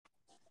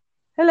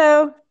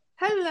Hello.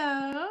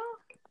 Hello.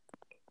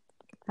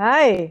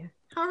 Hi.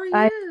 How are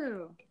I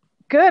you?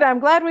 good. I'm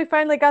glad we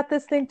finally got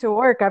this thing to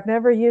work. I've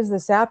never used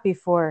this app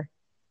before.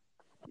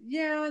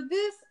 Yeah,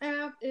 this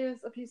app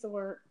is a piece of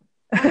work.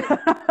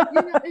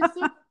 It's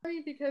so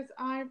funny because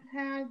I've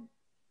had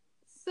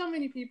so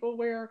many people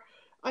where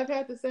I've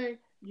had to say,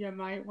 you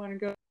might want to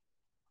go.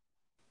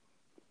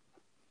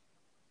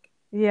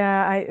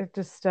 Yeah, I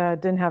just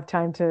didn't have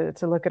time to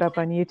look it up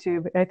on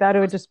YouTube. I thought it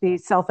would just be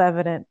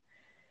self-evident.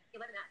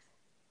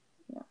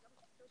 Yeah.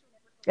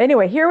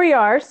 Anyway, here we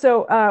are.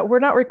 So we're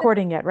not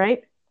recording yet,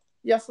 right?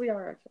 Yes, we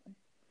are actually.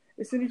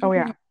 As soon as you Oh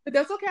hang yeah. up. But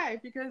that's okay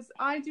because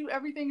I do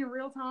everything in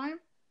real time.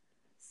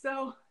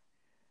 So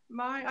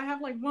I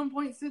have like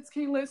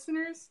 1.6K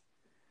listeners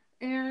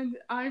and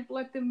I've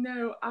let them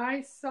know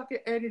I suck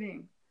at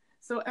editing.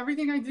 So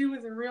everything I do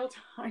is in real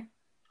time.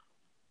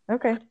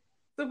 Okay.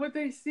 So what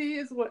they see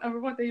is what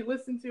they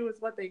listen to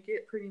is what they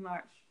get pretty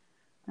much.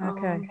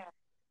 Okay. Um,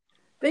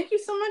 Thank you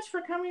so much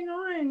for coming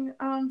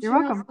on You're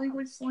Chanel's welcome.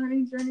 Language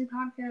Learning Journey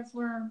podcast,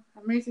 where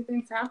amazing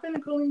things happen,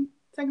 including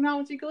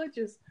technology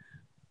glitches.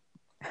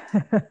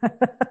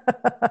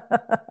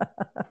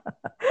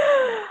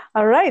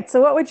 All right.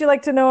 So what would you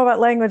like to know about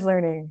language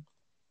learning?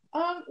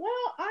 Well,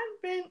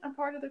 I've been a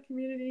part of the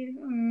community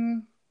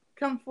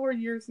come 4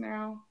 years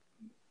now.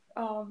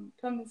 Come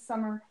this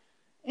summer,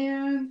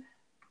 and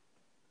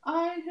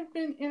I have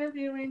been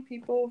interviewing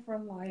people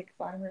from like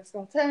Vladimir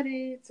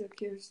Skoltedi to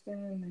Kirsten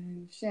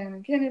and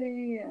Shannon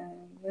Kennedy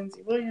and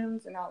Lindsay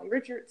Williams and Ollie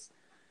Richards.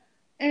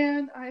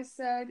 And I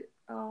said,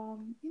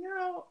 you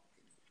know,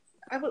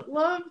 I would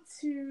love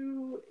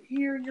to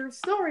hear your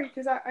story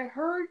because I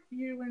heard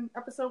you in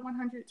episode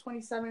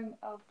 127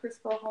 of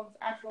Christopher Holmes'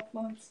 Actual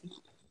Fluency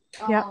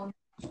Yeah. um,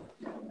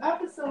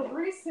 episode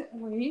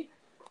recently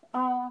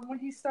when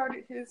he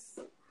started his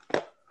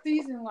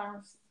season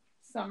last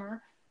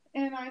summer.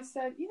 And I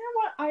said, you know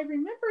what? I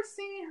remember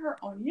seeing her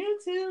on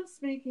YouTube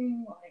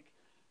speaking like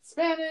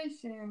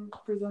Spanish and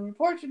Brazilian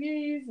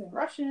Portuguese and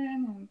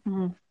Russian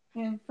Mhm.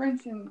 and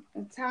French and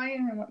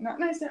Italian and whatnot.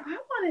 And I said, I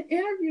want to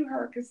interview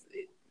her because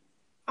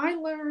I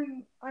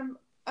learn. I'm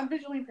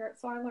visually impaired,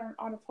 so I learn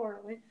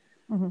auditorily.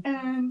 Mhm.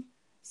 And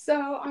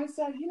so I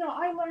said,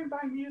 I learned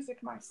by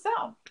music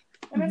myself.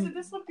 And I Mhm. said,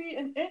 this would be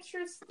an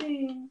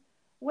interesting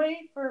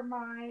way for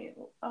my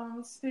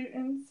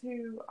students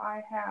who I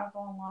have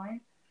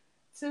online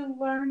to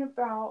learn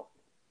about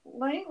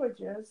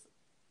languages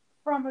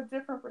from a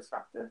different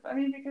perspective. I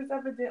mean, because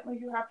evidently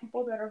you have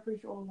people that are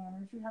visual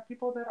learners, you have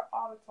people that are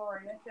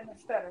auditory and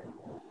kinesthetic,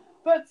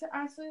 but to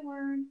actually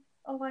learn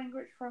a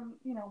language from,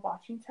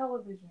 watching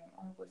television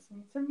or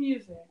listening to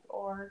music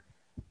or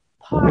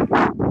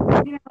podcasts.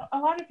 A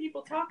lot of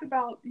people talk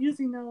about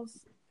using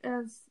those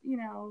as,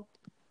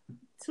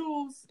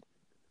 tools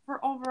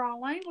for overall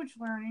language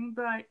learning,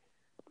 but,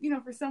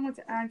 for someone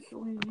to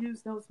actually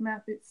use those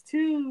methods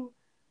to,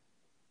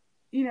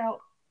 you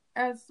know,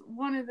 as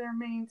one of their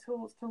main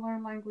tools to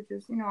learn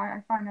languages,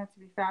 I find that to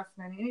be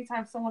fascinating.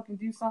 Anytime someone can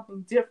do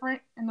something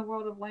different in the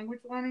world of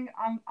language learning,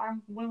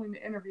 I'm willing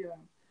to interview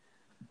them.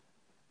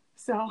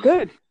 So,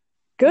 Good. yeah.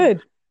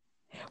 Good.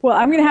 Well,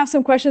 I'm going to have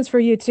some questions for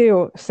you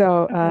too.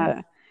 So,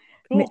 Okay,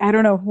 cool. I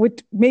don't know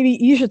what, maybe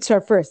you should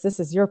start first. This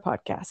is your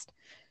podcast.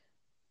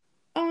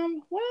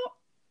 Well,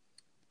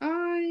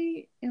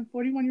 I am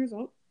 41 years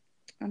old.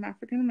 I'm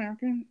African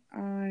American.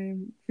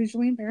 I'm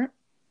visually impaired.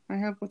 I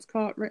have what's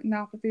called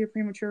retinopathy of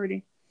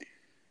prematurity.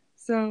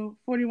 So,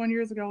 41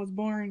 years ago, I was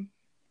born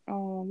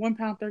 1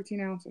 pound,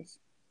 13 ounces.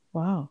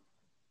 Wow.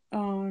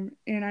 And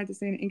I had to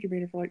stay in an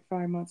incubator for like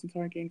 5 months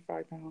until I gained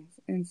 5 pounds.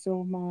 And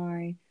so,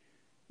 my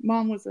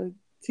mom was a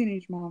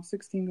teenage mom,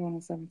 16 going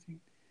on 17,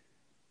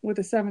 with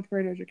a seventh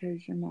grade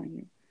education, mind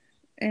you.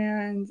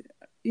 And,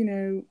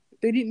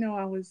 they didn't know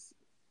I was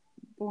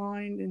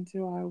blind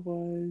until I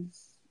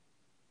was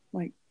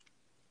like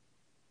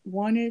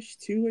one ish,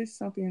 two ish,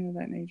 something of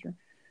that nature.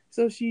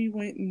 So she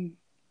went and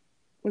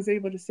was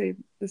able to save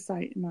the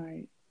sight in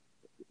my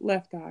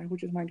left eye,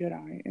 which is my good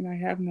eye, and I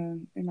have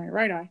none in my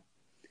right eye.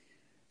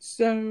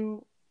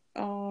 So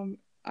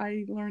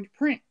I learned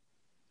print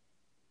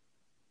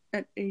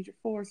at age of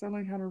 4. So I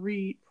learned how to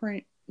read,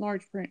 print,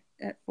 large print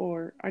at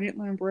 4. I didn't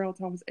learn Braille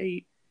until I was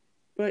 8.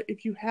 But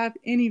if you have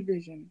any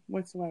vision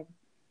whatsoever,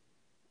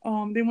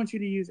 they want you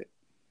to use it.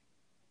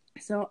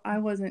 So I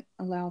wasn't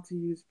allowed to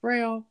use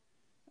Braille.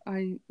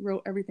 I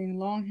wrote everything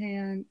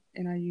longhand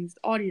and I used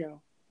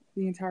audio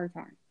the entire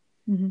time,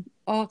 Hmm.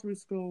 all through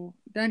school.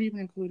 That even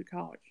included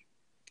college,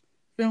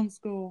 film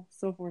school,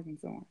 so forth and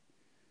so on.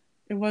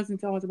 It wasn't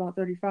until I was about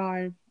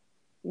 35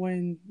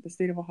 when the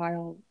state of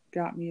Ohio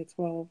got me a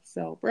 12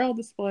 cell Braille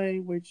display,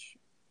 which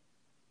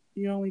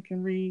you only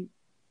can read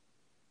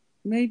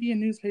maybe a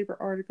newspaper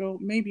article,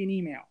 maybe an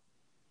email.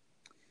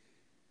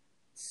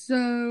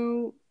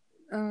 So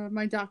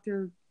my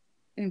doctor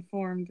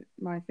informed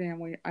my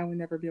family I would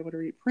never be able to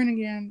read print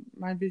again.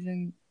 My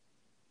vision,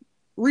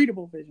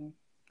 readable vision,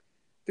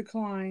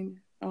 declined.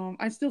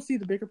 I still see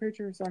the bigger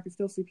picture, so I can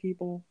still see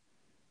people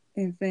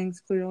and things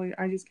clearly.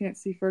 I just can't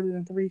see further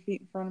than 3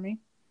 feet in front of me.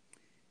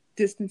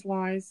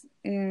 distance-wise,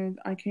 and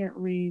I can't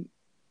read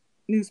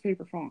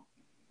newspaper font.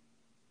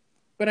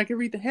 But I can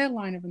read the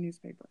headline of a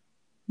newspaper.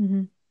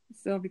 Mm-hmm.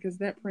 So, because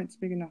that print's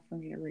big enough for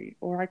me to read.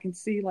 Or I can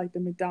see like the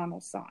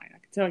McDonald's sign. I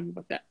can tell you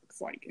what that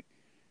looks like.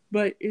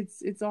 But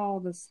it's all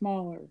the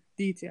smaller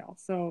detail.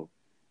 So,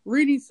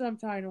 reading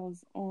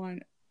subtitles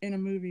in a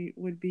movie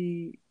would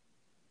be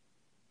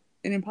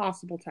an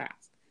impossible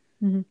task.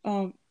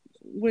 Mm-hmm.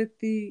 With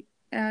the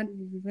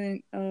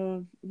advent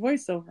of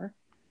voiceover,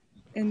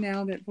 and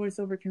now that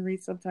voiceover can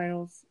read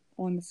subtitles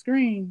on the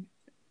screen,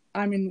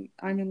 I'm in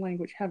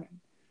language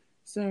heaven.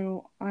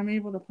 So I'm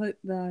able to put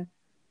the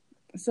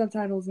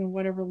subtitles in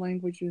whatever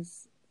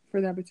languages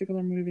for that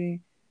particular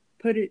movie.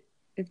 Put it,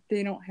 if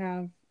they don't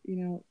have,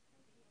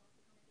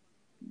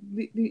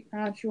 the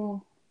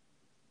actual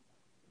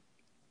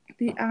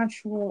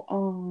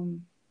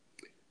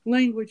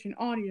language and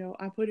audio,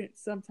 I put it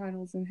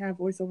subtitles and have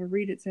voiceover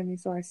read it to me,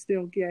 so I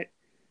still get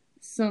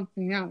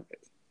something out of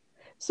it.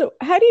 So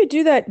how do you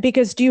do that?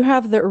 Because do you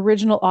have the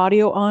original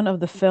audio on of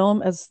the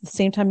film as the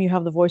same time you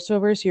have the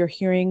voiceovers? So you're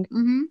hearing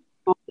Mm-hmm.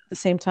 both at the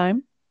same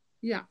time?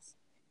 Yes.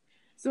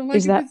 So like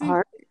Is that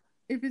hard?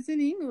 if it's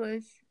in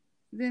English,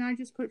 then I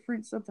just put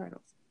French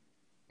subtitles.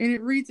 And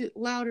it reads it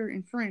louder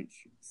in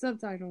French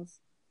subtitles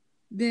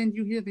than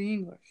you hear the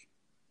English.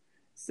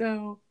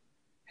 So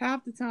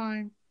half the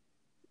time,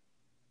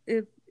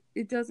 if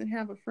it doesn't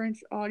have a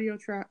French audio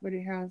track, but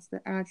it has the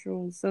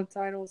actual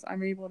subtitles,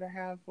 I'm able to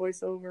have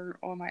voiceover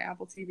on my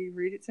Apple TV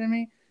read it to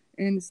me,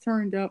 and it's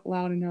turned up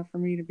loud enough for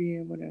me to be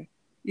able to,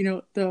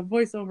 the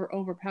voiceover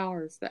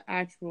overpowers the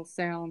actual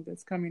sound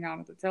that's coming out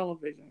of the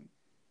television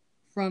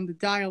from the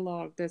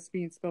dialogue that's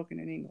being spoken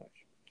in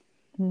English.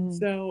 Mm-hmm.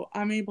 So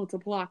I'm able to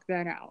block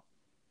that out.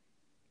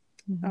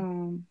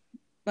 Mm-hmm.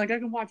 Like I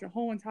can watch a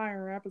whole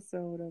entire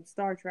episode of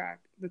Star Trek,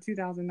 the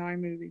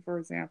 2009 movie, for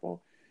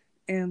example,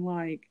 and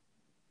like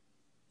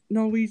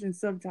Norwegian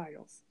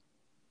subtitles,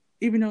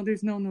 even though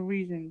there's no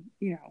Norwegian,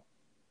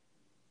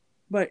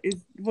 but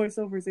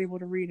voiceover is able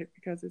to read it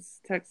because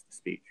it's text to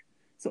speech.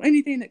 So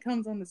anything that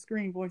comes on the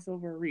screen,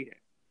 voiceover will read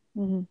it.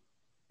 Mm-hmm.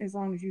 As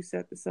long as you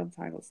set the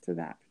subtitles to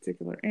that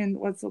particular. And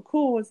what's so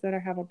cool is that I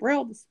have a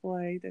Braille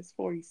display that's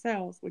 40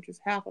 cells, which is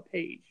half a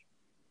page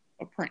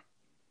of print.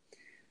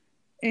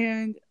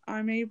 And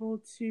I'm able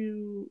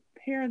to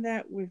pair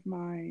that with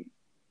my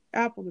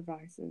Apple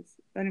devices.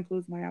 That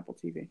includes my Apple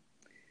TV.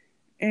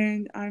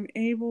 And I'm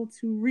able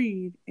to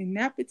read in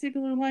that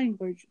particular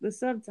language the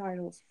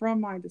subtitles from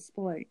my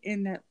display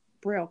in that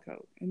Braille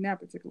code in that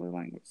particular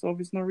language. So if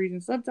it's Norwegian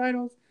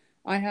subtitles,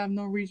 I have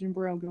Norwegian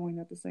Braille going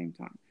at the same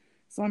time.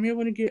 So I'm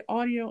able to get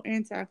audio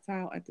and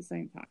tactile at the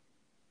same time.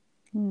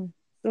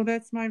 So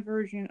that's my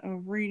version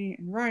of reading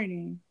and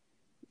writing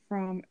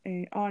from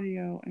a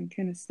audio and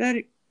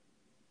kinesthetic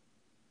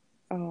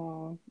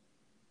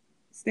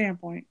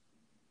standpoint,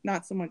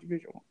 not so much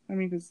visual. I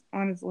mean, because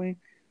honestly,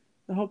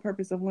 the whole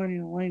purpose of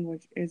learning a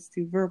language is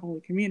to verbally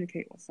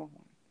communicate with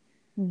someone.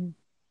 Mm-hmm.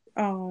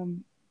 I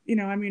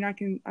mean, I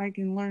can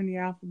learn the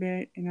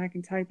alphabet and I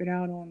can type it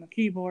out on the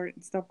keyboard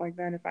and stuff like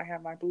that if I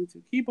have my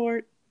Bluetooth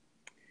keyboard.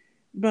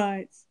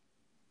 But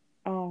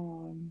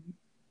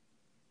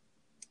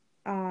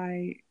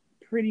I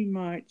pretty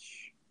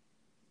much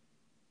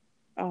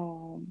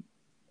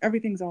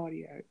everything's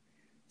audio.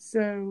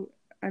 So,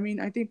 I mean,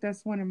 I think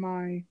that's one of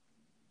my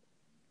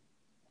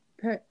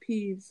pet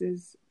peeves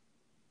is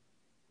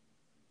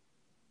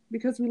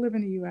because we live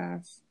in the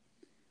U.S.,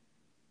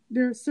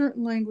 there are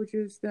certain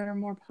languages that are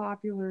more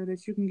popular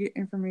that you can get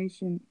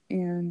information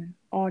in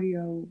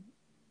audio-wise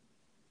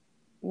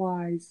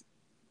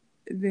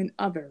than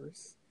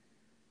others.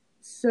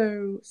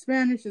 So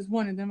Spanish is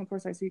one of them. Of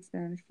course, I speak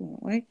Spanish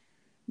fluently,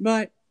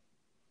 but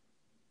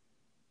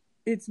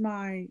it's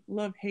my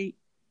love-hate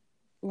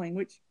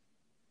language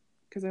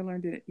because I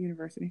learned it at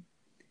university.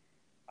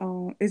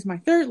 It's my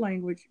third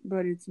language,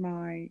 but it's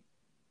my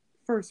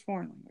first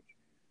foreign language.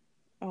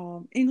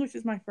 English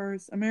is my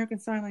first. American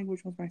Sign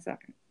Language was my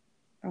second.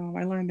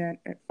 I learned that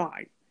at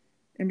 5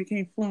 and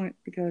became fluent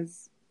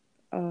because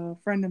a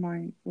friend of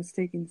mine was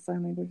taking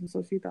sign language, and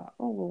so she thought,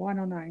 oh, well, why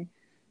don't I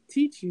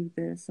teach you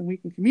this and we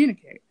can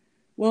communicate?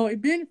 Well,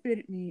 it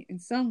benefited me in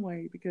some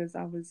way because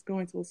I was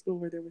going to a school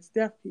where there was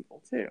deaf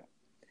people too.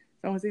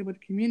 So I was able to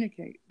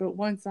communicate. But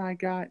once I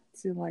got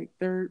to like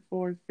 3rd,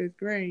 4th, 5th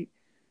grade,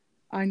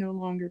 I no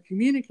longer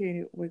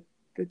communicated with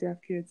the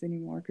deaf kids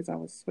anymore because I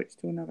was switched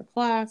to another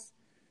class.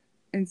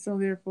 And so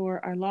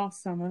therefore I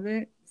lost some of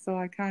it. So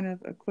I kind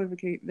of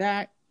equivocate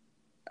that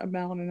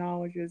amount of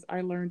knowledge as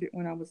I learned it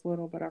when I was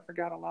little, but I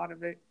forgot a lot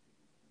of it.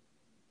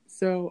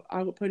 So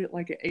I would put it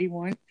like an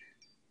A1,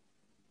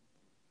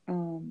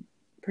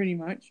 pretty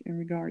much in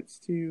regards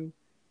to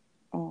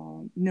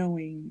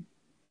knowing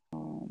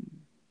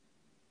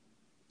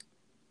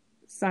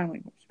sign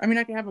language. I mean,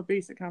 I can have a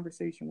basic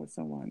conversation with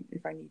someone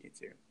if I needed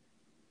to,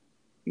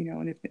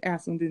 and if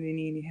ask them, do they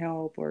need any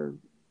help or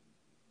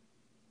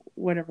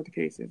whatever the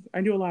case is.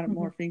 I do a lot of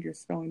more finger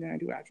spelling than I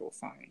do actual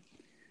signing.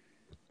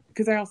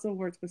 because I also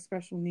worked with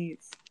special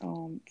needs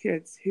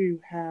kids who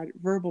had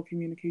verbal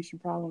communication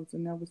problems,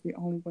 and that was the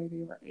only way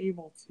they were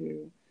able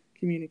to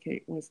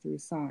communicate was through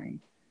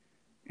sign.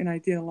 And I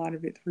did a lot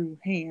of it through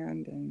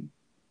hand and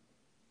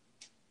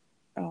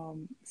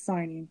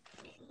signing,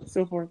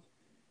 so forth.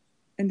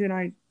 And then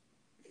I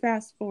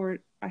fast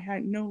forward, I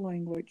had no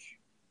language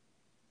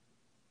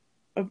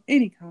of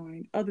any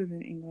kind other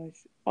than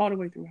English all the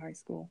way through high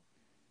school.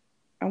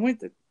 I went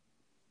to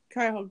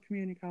Cuyahoga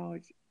Community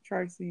College,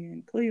 Tri-C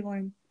in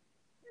Cleveland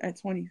at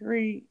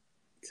 23,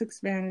 took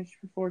Spanish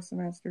for 4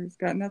 semesters,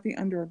 got nothing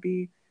under a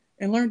B,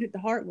 and learned it the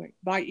hard way,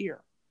 by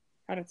ear.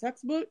 Had a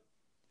textbook,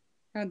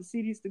 had the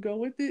CDs to go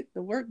with it,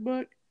 the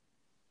workbook,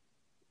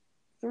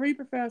 3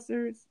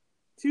 professors,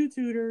 2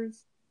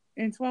 tutors,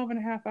 and 12 and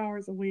a half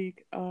hours a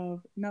week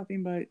of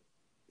nothing but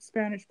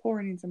Spanish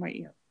pouring into my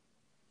ear.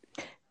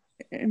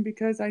 And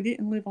because I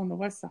didn't live on the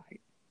west side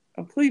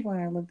of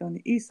Cleveland, I lived on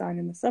the east side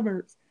in the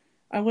suburbs,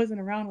 I wasn't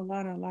around a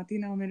lot of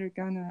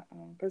Latinoamericana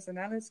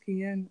personales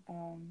que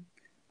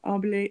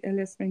hable el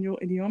español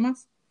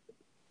idiomas.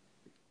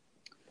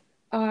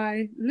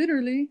 I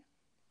literally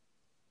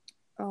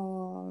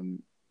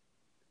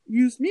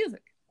used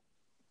music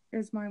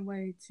as my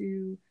way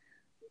to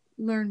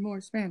learn more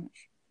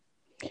Spanish.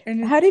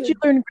 And how did you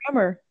learn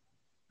grammar?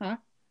 Huh?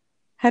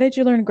 How did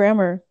you learn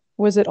grammar?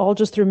 Was it all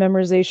just through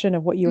memorization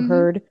of what you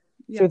heard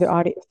through the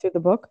audio, through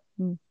the book?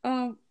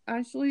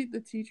 Actually,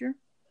 the teacher.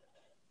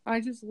 I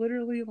just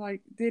literally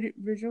did it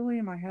visually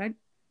in my head.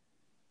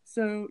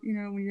 So,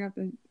 when you have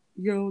to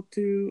go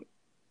to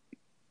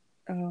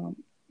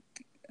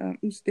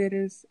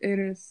ustedes,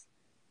 eres,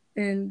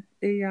 él,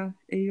 ella,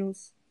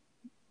 ellos,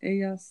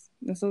 ellas,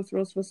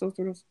 nosotros,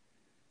 vosotros.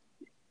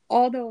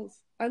 All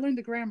those. I learned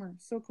the grammar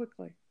so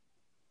quickly.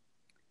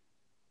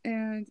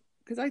 And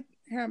because I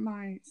had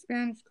my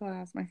Spanish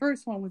class, my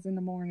first one was in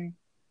the morning.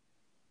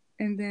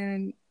 And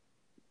then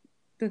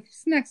the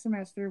next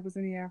semester was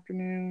in the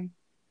afternoon.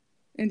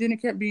 And then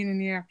it kept being in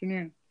the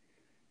afternoon.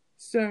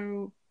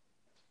 So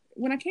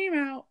when I came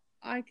out,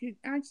 I could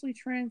actually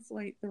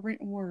translate the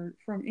written word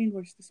from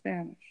English to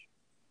Spanish.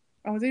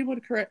 I was able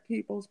to correct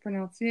people's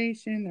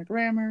pronunciation, their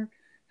grammar,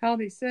 how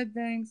they said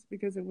things,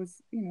 because it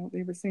was,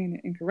 they were saying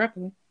it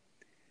incorrectly.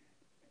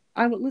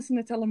 I would listen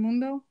to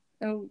Telemundo,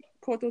 El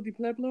Corto de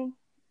Pueblo,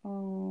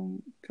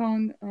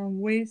 con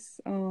Weiss,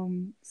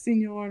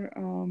 Senor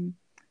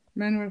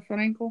Manuel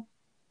Franco.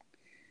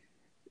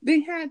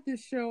 They had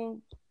this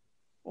show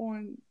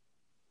on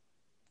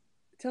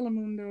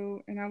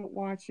Telemundo, and I would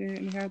watch it,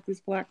 and they had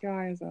this black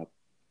guy as a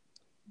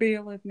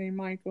bailiff named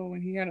Michael,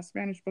 and he had a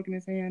Spanish book in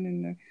his hand,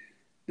 and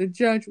the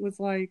judge was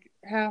like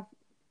half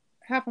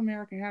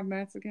American, half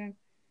Mexican,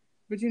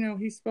 but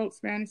he spoke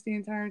Spanish the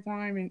entire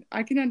time, and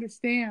I can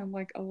understand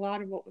a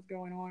lot of what was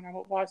going on. I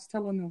would watch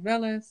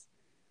telenovelas.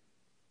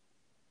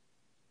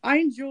 I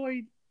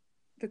enjoyed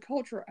the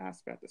cultural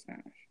aspect of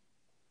Spanish,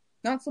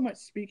 not so much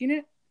speaking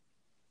it,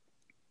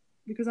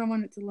 because I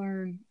wanted to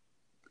learn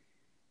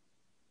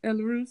el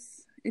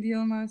Rus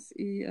idiomas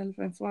y el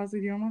François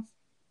idiomas,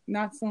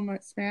 not so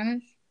much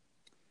Spanish.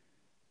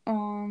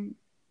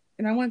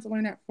 And I wanted to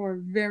learn that for a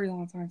very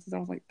long time, since I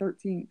was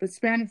 13. But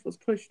Spanish was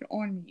pushed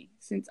on me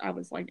since I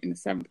was in the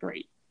 7th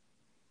grade.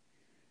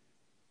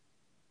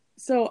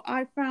 So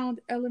I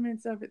found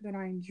elements of it that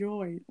I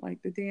enjoyed,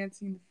 like the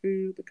dancing, the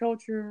food, the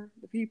culture,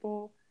 the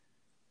people,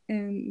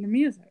 and the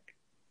music.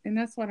 And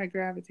that's what I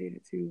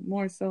gravitated to,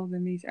 more so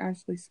than me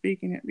actually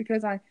speaking it,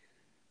 because I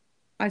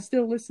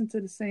still listen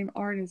to the same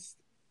artists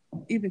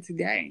even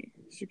today.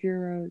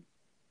 Shakira,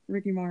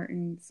 Ricky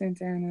Martin,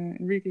 Santana,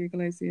 Enrique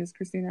Iglesias,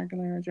 Christina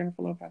Aguilera,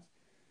 Jennifer Lopez.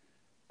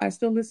 I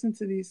still listen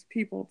to these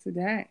people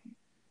today.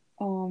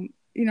 I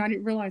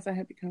didn't realize I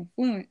had become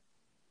fluent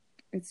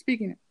at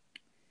speaking it.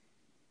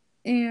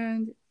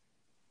 And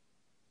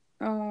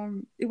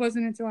it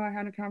wasn't until I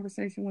had a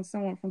conversation with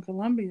someone from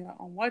Colombia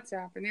on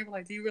WhatsApp, and they were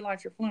like, "Do you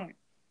realize you're fluent?"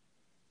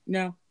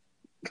 No.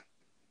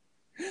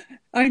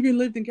 I even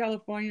lived in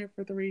California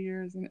for 3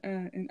 years,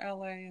 in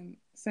LA and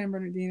San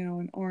Bernardino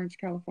and Orange,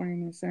 California,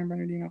 and San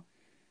Bernardino.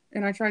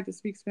 And I tried to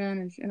speak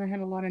Spanish, and I had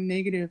a lot of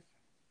negative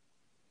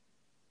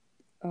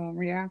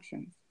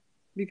reactions,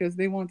 because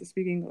they wanted to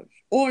speak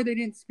English, or they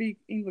didn't speak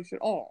English at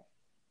all.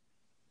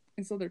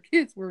 And so their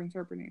kids were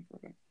interpreting for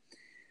them.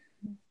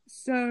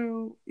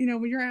 So,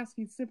 when you're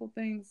asking simple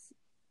things,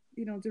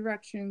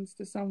 directions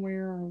to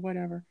somewhere or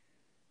whatever,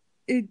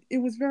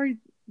 it was very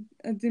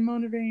a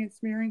demotivating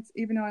experience,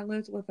 even though I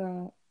lived with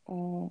a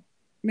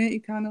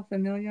mexicano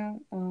familia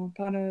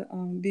para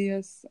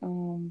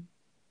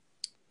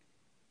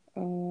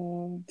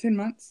 10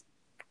 months.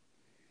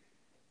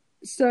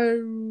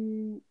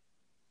 So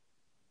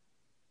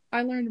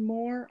I learned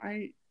more.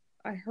 I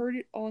heard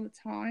it all the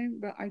time,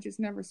 but I just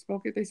never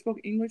spoke it. They spoke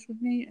English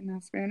with me and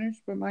not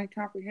Spanish, but my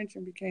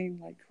comprehension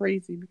became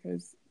crazy,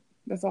 because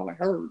that's all I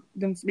heard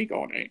them speak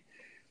all day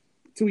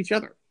to each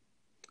other.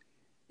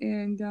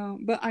 And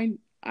but I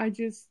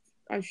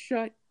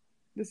shut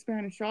the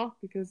Spanish off,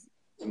 because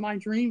my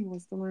dream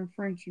was to learn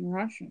French and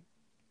Russian.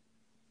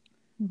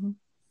 Mm-hmm.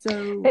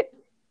 So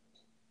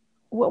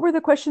what were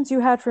the questions you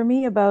had for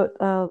me about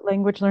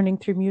language learning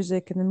through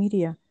music and the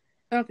media?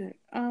 Okay.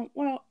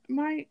 Well,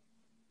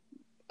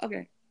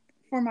 okay,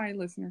 for my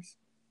listeners,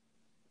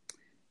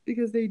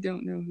 because they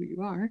don't know who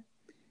you are,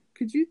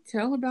 could you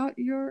tell about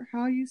your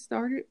how you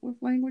started with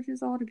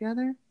languages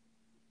altogether,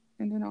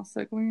 and then I'll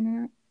segue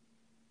into that.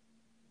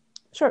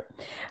 Sure.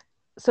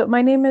 So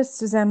my name is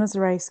Susanna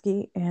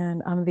Zarajski,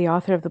 and I'm the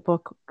author of the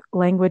book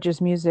Language is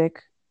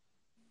Music,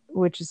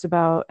 which is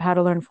about how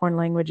to learn foreign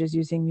languages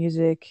using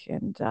music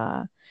and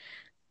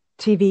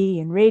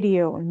TV and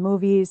radio and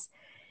movies.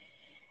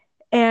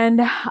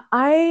 And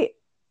I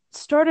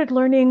started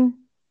learning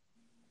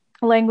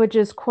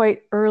languages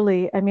quite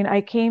early. I mean,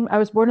 I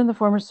was born in the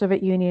former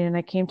Soviet Union and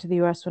I came to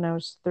the US when I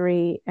was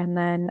 3. And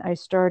then I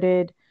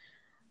started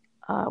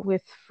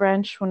with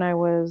French when I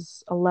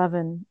was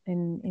 11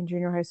 in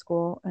junior high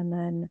school. And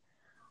then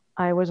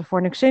I was a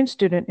foreign exchange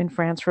student in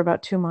France for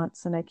about 2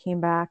 months. And I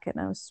came back and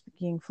I was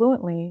speaking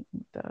fluently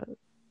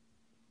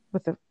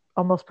with a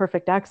almost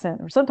perfect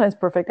accent or sometimes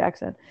perfect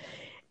accent.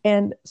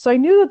 And so I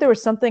knew that there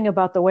was something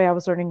about the way I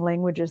was learning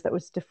languages that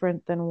was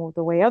different than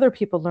the way other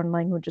people learn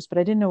languages, but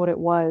I didn't know what it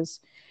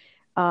was.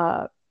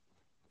 Uh,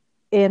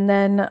 and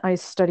then I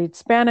studied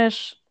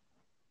Spanish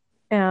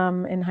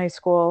in high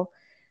school,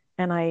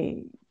 and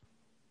I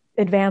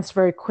advanced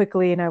very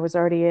quickly. And I was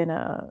already in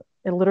a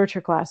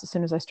literature class as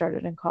soon as I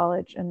started in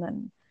college. And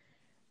then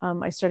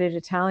I studied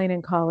Italian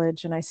in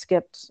college, and I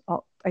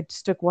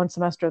just took one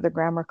semester of the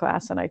grammar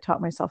class, and I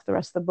taught myself the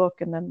rest of the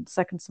book. And then the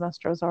second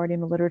semester, I was already in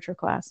the literature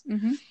class.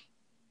 Mm-hmm.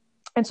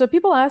 And so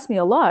people ask me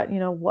a lot,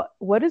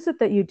 what is it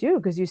that you do?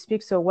 Because you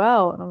speak so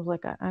well. And I was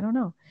like, I don't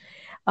know.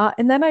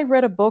 And then I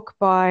read a book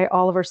by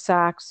Oliver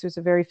Sacks, who's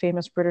a very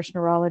famous British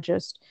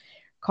neurologist,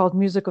 called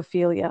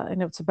Musicophilia.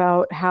 And it's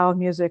about how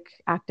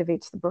music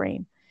activates the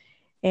brain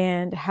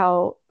and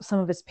how some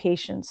of his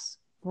patients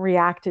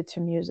reacted to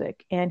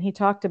music. And he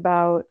talked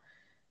about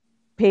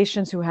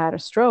patients who had a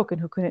stroke and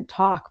who couldn't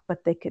talk,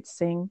 but they could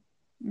sing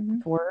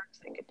with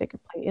words, they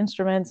could play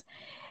instruments.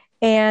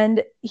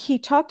 And he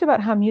talked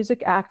about how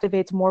music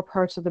activates more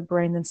parts of the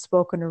brain than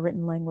spoken or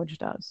written language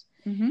does.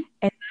 Mm-hmm.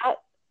 And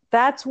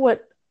that's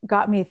what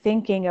got me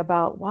thinking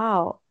about,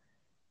 wow,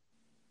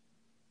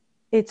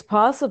 it's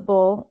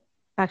possible.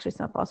 Actually, it's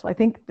not possible. I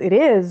think it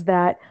is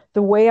that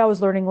the way I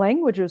was learning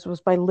languages was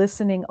by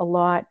listening a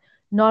lot,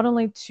 not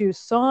only to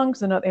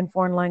songs in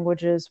foreign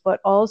languages,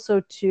 but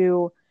also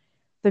to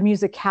the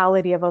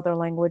musicality of other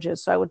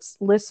languages. So I would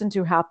listen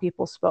to how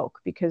people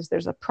spoke, because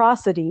there's a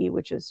prosody,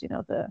 which is,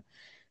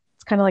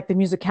 it's kind of like the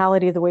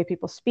musicality of the way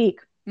people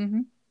speak.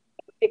 Mm-hmm.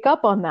 Pick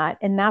up on that.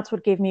 And that's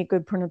what gave me a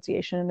good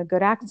pronunciation and a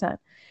good accent.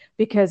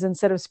 Because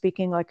instead of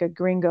speaking like a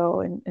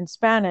gringo in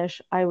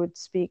Spanish, I would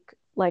speak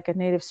like a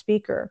native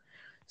speaker.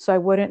 So I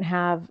wouldn't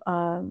have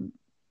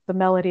the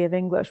melody of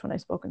English when I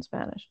spoke in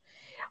Spanish.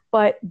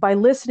 But by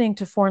listening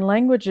to foreign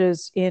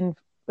languages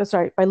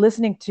by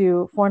listening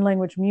to foreign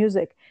language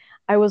music,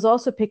 I was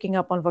also picking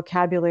up on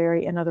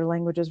vocabulary in other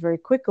languages very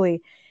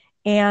quickly.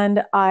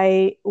 And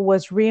I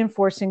was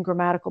reinforcing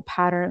grammatical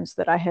patterns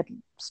that I had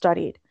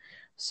studied.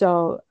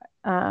 So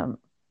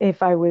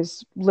if I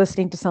was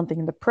listening to something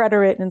in the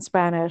preterite in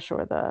Spanish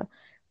or the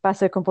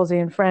passé composé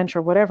in French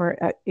or whatever,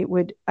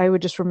 I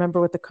would just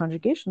remember what the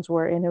conjugations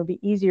were, and it would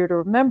be easier to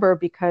remember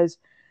because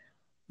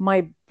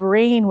my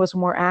brain was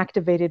more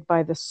activated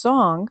by the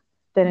song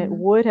than it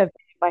would have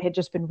been if I had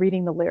just been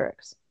reading the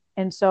lyrics.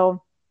 And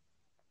so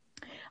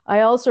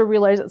I also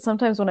realized that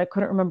sometimes when I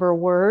couldn't remember a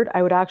word,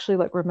 I would actually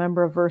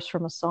remember a verse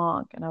from a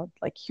song, and I would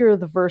hear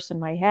the verse in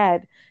my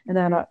head, and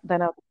then I would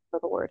remember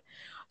the word.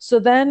 So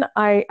then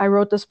I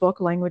wrote this book,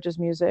 Language is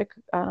Music,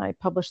 and I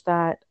published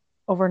that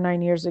over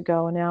 9 years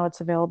ago, and now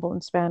it's available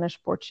in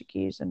Spanish,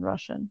 Portuguese, and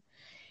Russian.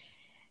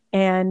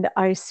 And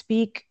I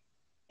speak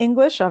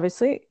English,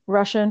 obviously,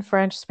 Russian,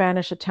 French,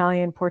 Spanish,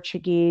 Italian,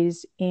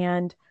 Portuguese,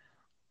 and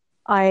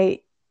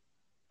I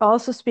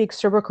also speak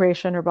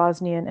Serbo-Croatian or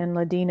Bosnian and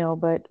Ladino,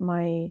 but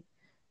I'm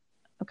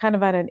kind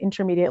of at an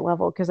intermediate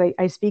level because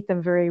I speak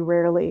them very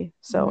rarely,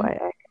 so I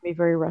can be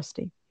very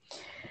rusty.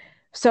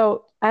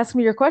 So ask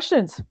me your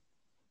questions.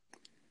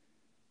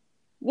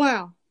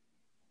 Wow,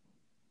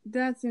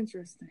 that's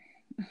interesting.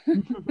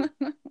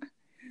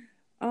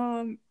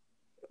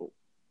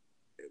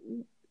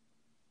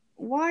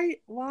 Why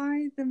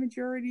the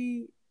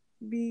majority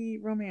be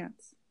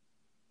Romance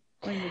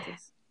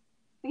languages?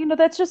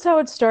 That's just how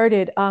it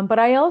started. But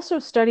I also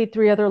studied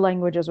 3 other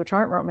languages, which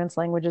aren't Romance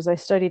languages. I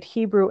studied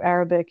Hebrew,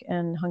 Arabic,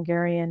 and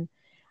Hungarian,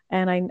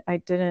 and I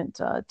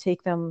didn't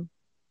take them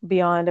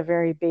beyond a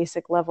very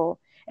basic level.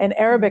 And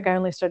Arabic, I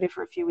only studied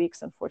for a few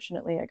weeks.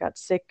 Unfortunately, I got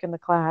sick in the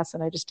class,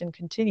 and I just didn't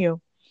continue.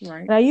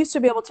 Right. And I used to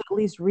be able to at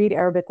least read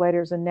Arabic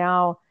letters, and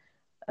now,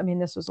 I mean,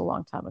 this was a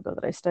long time ago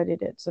that I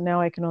studied it, so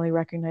now I can only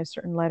recognize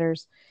certain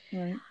letters.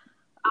 Right.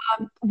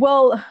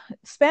 Well,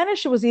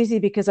 Spanish was easy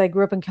because I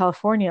grew up in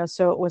California,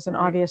 so it was an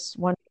Right. obvious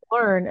one to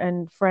learn.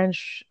 And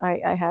French,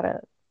 I had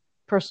a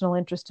personal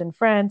interest in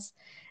France.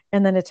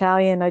 And then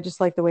Italian, I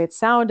just liked the way it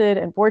sounded.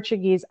 And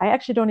Portuguese, I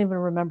actually don't even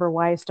remember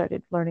why I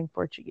started learning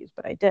Portuguese,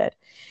 but I did.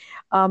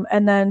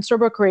 And then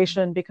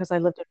Serbo-Croatian because I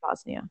lived in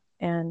Bosnia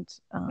and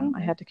I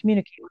Okay. had to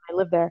communicate when I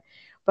lived there.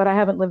 But I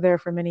haven't lived there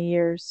for many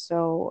years,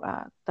 so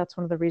that's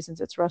one of the reasons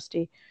it's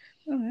rusty.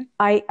 Okay.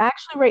 I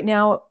actually right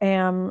now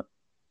am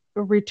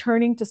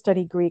returning to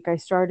study Greek. I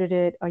started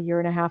it a year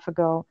and a half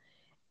ago,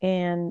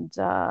 and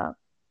I'm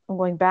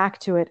going back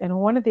to it. And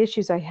one of the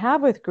issues I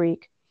have with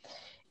Greek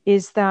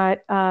is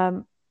that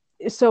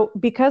so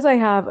because I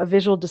have a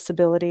visual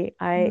disability,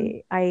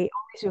 Mhm. I only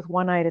see with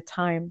one eye at a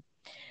time.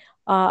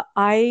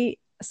 I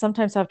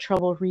sometimes have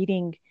trouble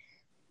reading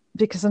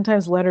because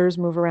sometimes letters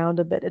move around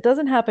a bit. It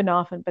doesn't happen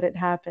often, but it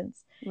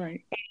happens.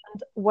 Right.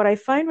 And what I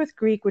find with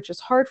Greek, which is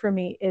hard for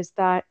me, is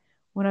that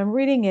when I'm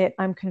reading it,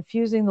 I'm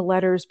confusing the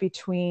letters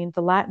between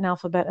the Latin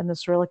alphabet and the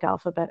Cyrillic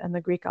alphabet and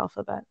the Greek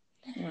alphabet.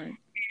 Right.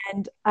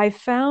 And I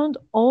found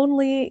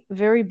only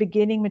very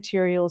beginning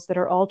materials that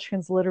are all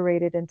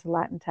transliterated into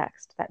Latin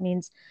text. That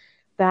means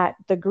that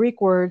the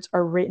Greek words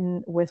are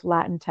written with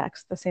Latin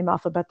text, the same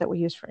alphabet that we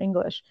use for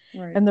English.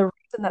 Right. And the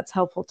reason that's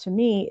helpful to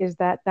me is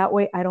that that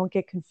way I don't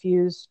get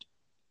confused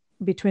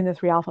between the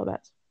three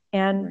alphabets.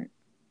 And Right.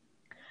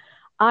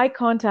 I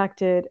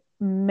contacted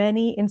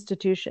many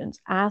institutions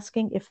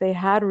asking if they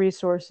had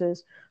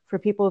resources for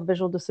people with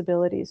visual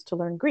disabilities to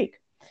learn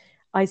Greek.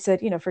 I said,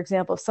 for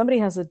example, if somebody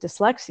has a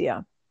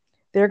dyslexia,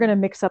 they're going to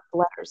mix up the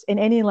letters in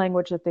any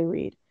language that they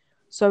read.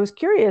 So I was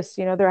curious,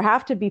 there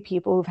have to be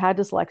people who've had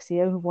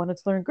dyslexia who wanted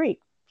to learn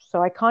Greek.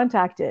 So I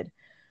contacted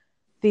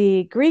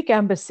the Greek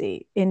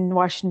embassy in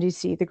Washington,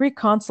 D.C., the Greek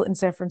consulate in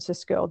San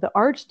Francisco, the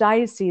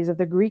archdiocese of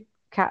the Greek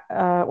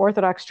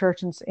Orthodox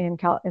Church in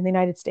the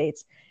United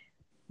States.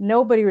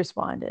 Nobody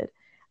responded.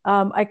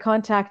 I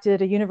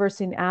contacted a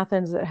university in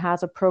Athens that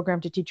has a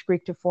program to teach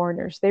Greek to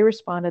foreigners. They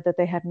responded that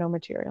they had no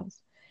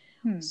materials.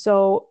 Hmm.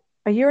 So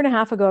a year and a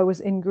half ago, I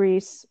was in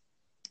Greece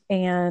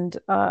and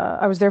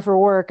I was there for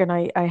work and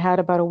I had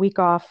about a week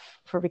off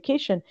for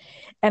vacation.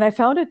 And I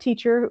found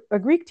a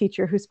Greek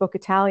teacher who spoke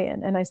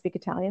Italian and I speak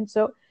Italian.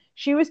 So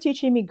she was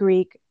teaching me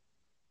Greek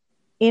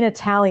in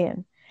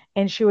Italian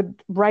and she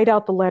would write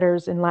out the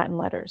letters in Latin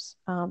letters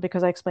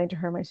because I explained to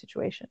her my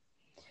situation.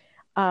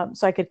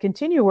 So I could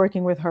continue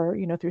working with her,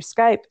 through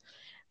Skype.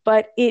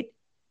 But it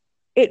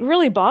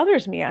really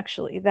bothers me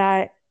actually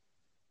that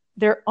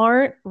there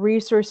aren't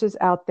resources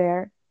out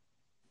there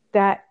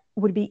that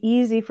would be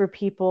easy for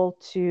people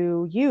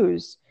to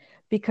use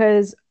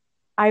because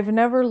I've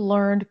never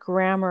learned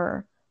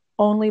grammar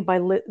only by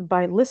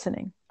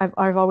listening.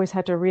 I've always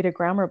had to read a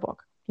grammar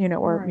book,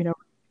 or Right.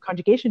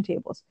 conjugation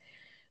tables.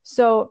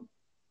 So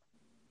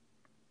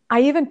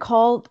I even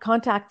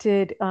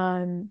contacted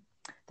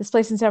this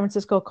place in San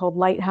Francisco called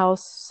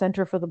Lighthouse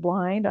Center for the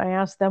Blind. I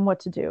asked them what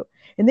to do,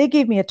 and they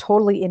gave me a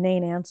totally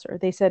inane answer.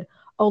 They said,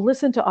 "Oh,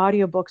 listen to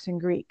audiobooks in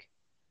Greek."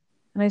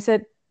 And I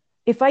said,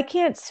 if I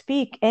can't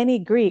speak any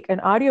Greek, an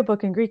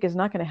audiobook in Greek is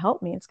not going to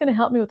help me. It's going to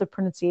help me with the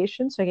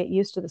pronunciation so I get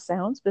used to the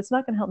sounds, but it's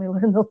not going to help me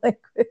learn the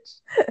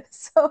language.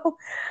 So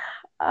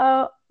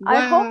I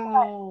hope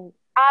Wow.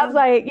 as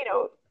I,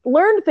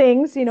 learn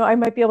things, I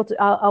might be able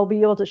to, I'll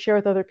be able to share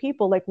with other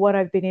people like what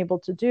I've been able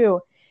to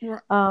do.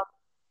 Right. Um,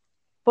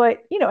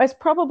 but, as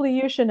probably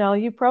you, Chanel,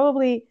 you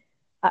probably,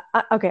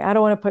 okay, I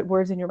don't want to put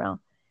words in your mouth.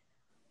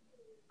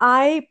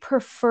 I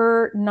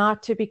prefer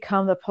not to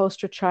become the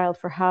poster child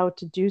for how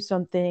to do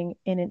something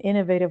in an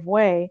innovative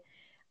way.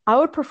 I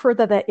would prefer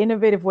that that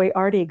innovative way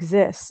already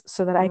exists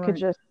so that I could Right.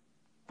 just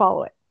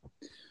follow it.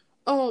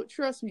 Oh,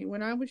 trust me,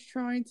 when I was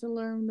trying to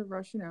learn the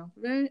Russian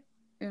alphabet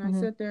and I Mm-hmm.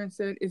 sat there and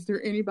said, is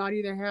there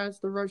anybody that has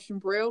the Russian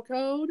Braille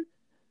code?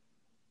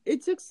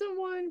 It took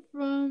someone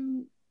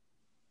from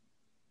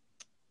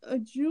a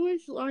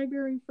Jewish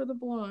library for the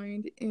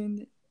blind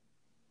in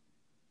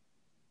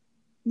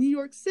New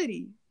York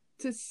City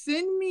to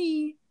send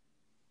me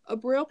a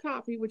Braille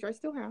copy, which I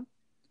still have,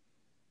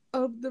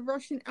 of the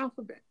Russian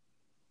alphabet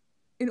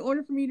in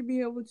order for me to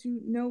be able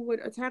to know what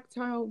a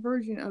tactile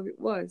version of it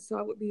was, so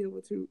I would be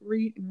able to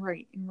read and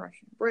write in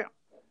Russian Braille.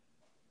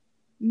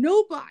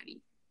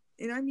 Nobody,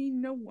 and I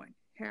mean no one,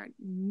 had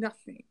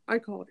nothing. I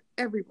called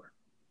everywhere.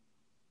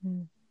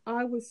 Mm.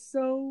 I was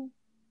so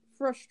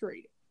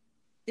frustrated.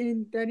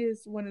 And that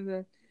is one of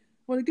the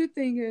well, the good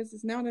thing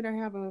is now that I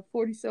have a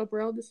 40 cell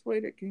Braille display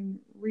that can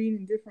read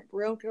in different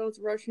Braille codes,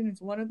 Russian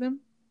is one of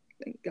them.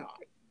 Thank God.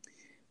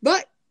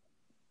 But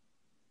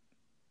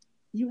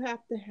you have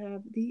to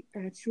have the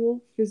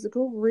actual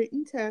physical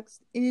written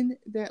text in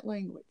that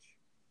language.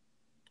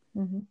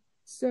 Mm-hmm.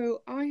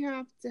 So I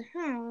have to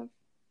have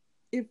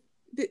if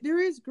there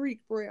is Greek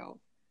Braille.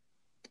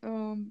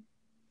 Um,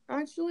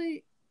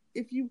 actually,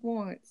 if you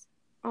want,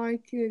 I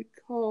could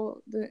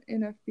call the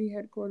NFB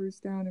headquarters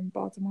down in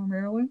Baltimore,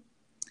 Maryland,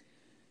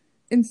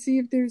 and see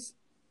if there's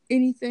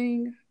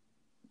anything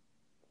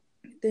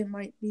that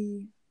might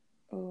be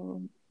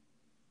um,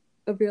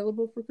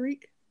 available for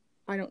Greek.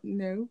 I don't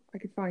know. I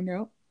could find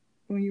out.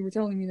 When you were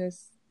telling me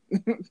this,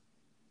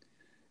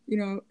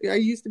 I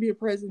used to be a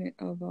president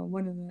of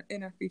one of the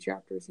NFB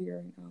chapters here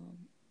in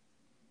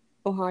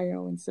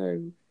Ohio, and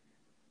so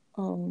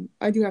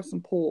I do have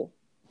some pull.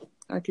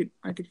 I could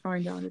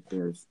find out if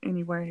there's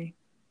any way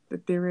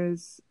that there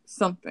is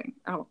something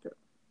out there.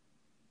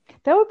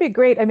 That would be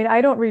great. I mean,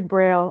 I don't read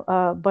Braille,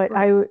 but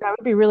Right. I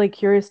would be really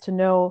curious to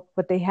know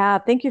what they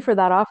have. Thank you for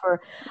that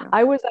offer. Yeah.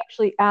 I was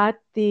actually at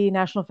the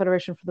National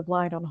Federation for the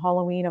Blind on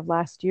Halloween of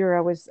last year.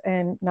 I was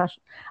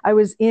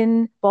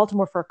in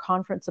Baltimore for a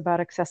conference about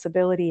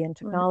accessibility and Right.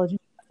 technology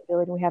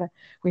accessibility.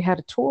 We had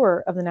a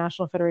tour of the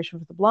National Federation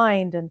for the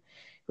Blind, and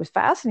it was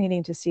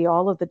fascinating to see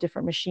all of the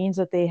different machines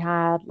that they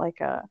had,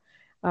 like a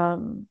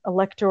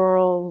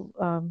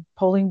electoral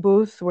polling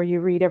booth where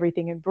you read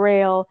everything in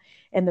Braille,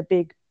 and the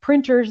big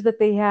printers that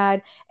they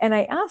had. And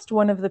I asked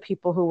one of the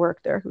people who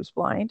worked there, who's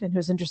blind and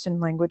who's interested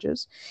in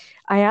languages,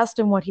 I asked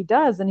him what he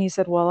does, and he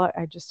said, well,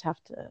 I just have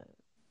to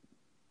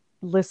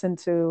listen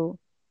to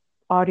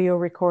audio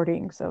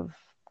recordings of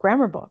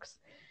grammar books.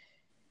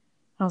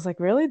 I was like,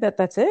 really?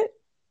 That's it?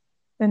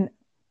 And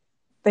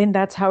then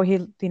that's how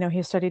he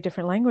studied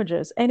different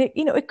languages. And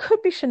it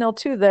could be, Chanel,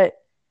 too, that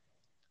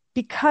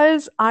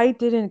because I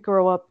didn't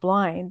grow up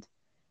blind,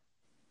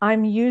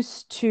 I'm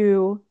used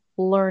to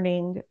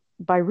learning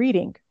by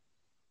reading,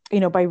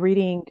 by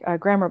reading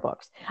grammar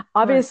books. Right.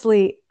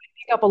 Obviously, I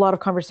pick up a lot of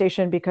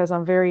conversation because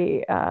I'm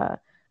very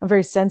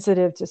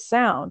sensitive to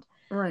sound,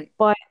 Right.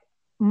 but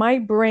my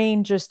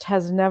brain just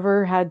has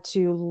never had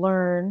to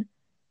learn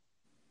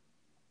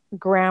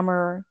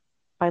grammar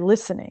by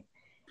listening.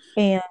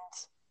 And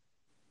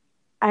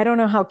I don't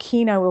know how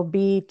keen I will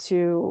be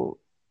to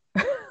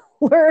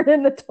learn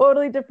in a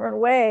totally different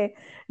way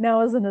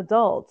now as an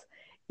adult.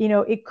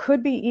 It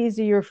could be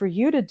easier for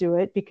you to do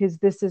it because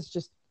this is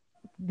just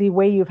the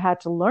way you've had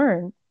to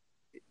learn.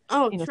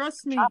 Oh,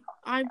 trust me,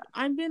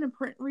 I've been a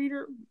print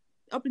reader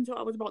up until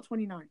I was about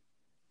 29.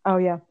 Oh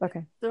yeah,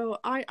 okay. So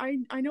I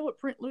know what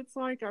print looks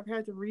like. I've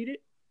had to read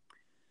it.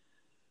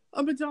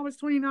 Up until I was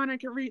 29, I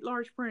could read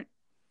large print.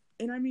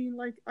 And I mean,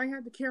 like, I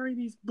had to carry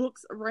these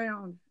books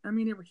around. I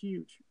mean, they were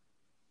huge.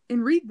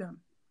 And read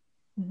them.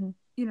 Mm-hmm.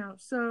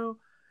 So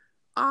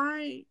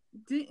I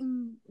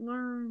didn't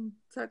learn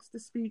text to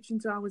speech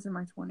until I was in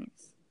my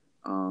 20s.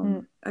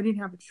 I didn't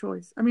have a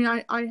choice. I mean,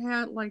 I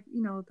had, like,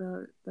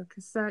 the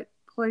cassette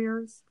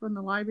players from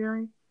the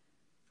library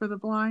for the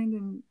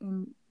blind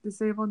and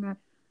disabled. And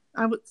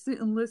I would sit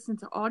and listen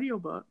to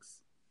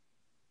audiobooks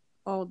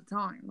all the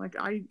time. Like,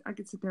 I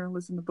could sit there and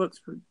listen to books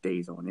for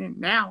days on end.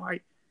 Now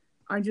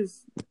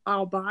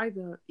I'll buy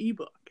the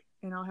ebook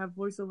and I'll have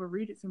voiceover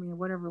read it to me in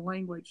whatever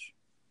language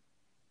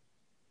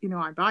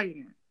I buy it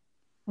in.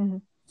 Mm-hmm.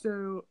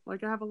 So,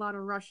 like, I have a lot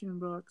of Russian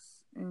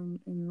books and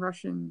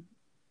Russian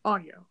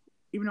audio,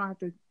 even though I have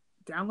to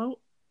download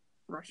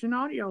Russian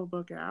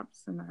audiobook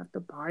apps and I have to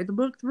buy the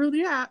book through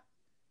the app.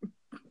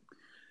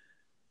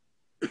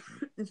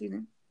 Excuse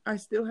me. I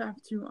still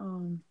have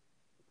to,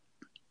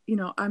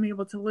 I'm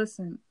able to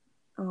listen.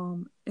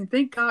 And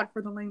thank God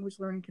for the language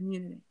learning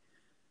community,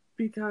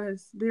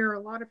 because there are a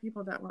lot of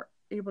people that were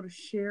able to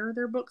share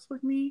their books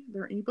with me,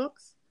 their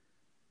ebooks,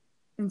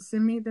 and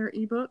send me their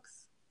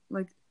ebooks.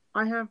 Like,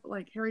 I have,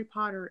 like, Harry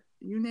Potter,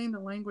 you name the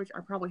language, I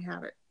probably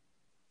have it.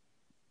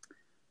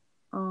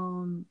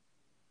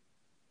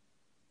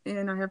 And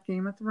I have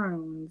Game of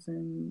Thrones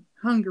and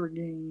Hunger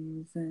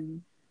Games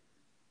and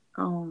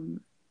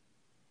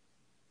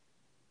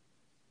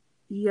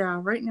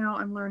right now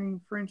I'm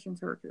learning French and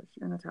Turkish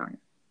and Italian.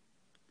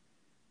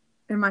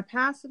 And my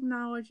passive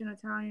knowledge in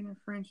Italian and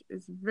French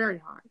is very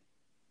high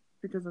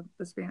because of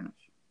the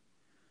Spanish.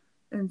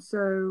 And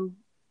so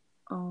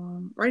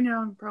right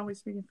now I'm probably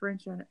speaking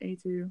French at an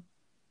A2.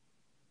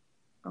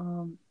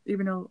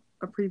 Even though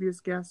a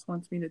previous guest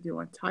wants me to do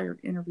an entire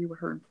interview with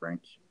her in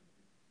French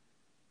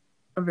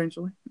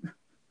eventually.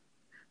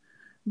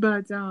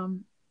 But I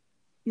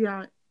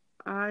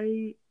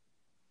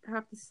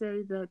have to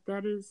say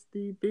that is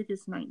the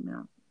biggest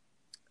nightmare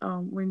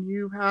when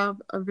you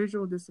have a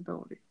visual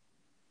disability,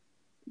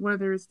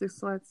 whether it's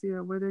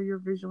dyslexia, whether you're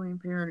visually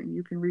impaired and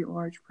you can read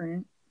large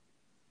print.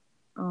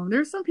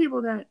 There's some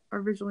people that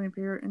are visually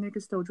impaired and they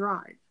can still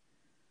drive.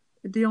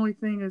 The only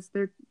thing is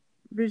their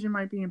vision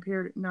might be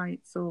impaired at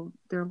night, so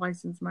their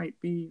license might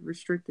be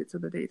restricted to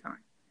the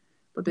daytime,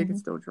 but they can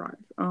still drive.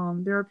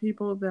 There are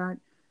people that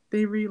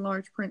they read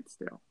large print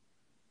still,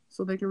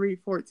 so they can read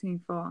 14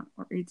 font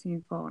or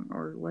 18 font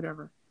or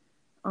whatever.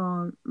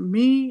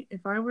 Me,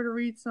 if I were to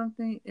read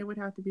something, it would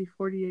have to be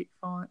 48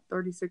 font,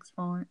 36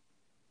 font,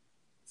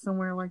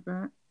 somewhere like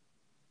that,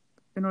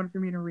 in order for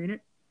me to read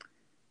it.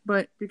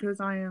 But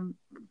because I am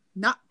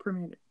not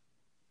permitted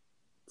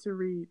to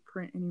read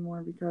print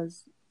anymore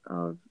because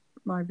of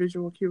my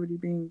visual acuity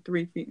being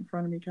 3 feet in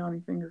front of me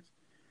counting fingers,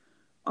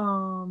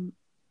 out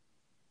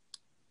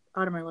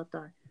of my left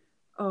eye,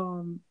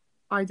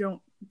 I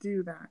don't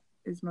do that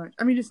as much.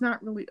 I mean, it's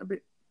not really a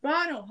bit.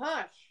 Bono,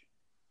 hush!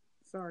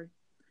 Sorry.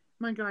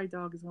 My guide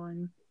dog is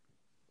whining.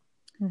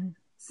 Mm-hmm.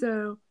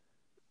 So,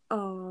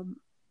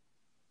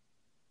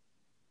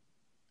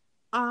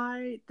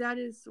 that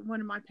is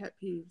one of my pet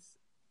peeves.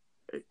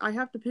 I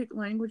have to pick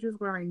languages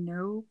where I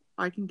know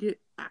I can get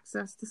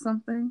access to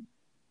something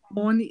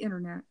on the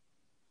internet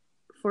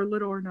for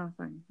little or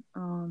nothing.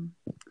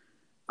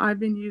 I've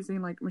been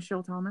using, like,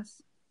 Michelle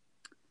Thomas.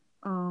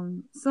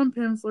 Some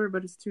Pimsleur,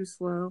 but it's too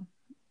slow,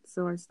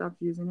 so I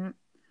stopped using it.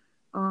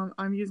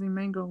 I'm using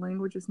Mango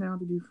Languages now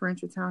to do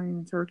French, Italian,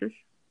 and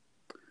Turkish.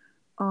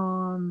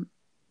 Um,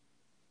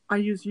 I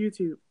use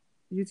YouTube.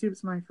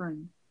 YouTube's my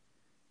friend.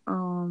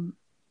 Um,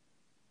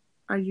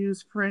 I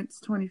use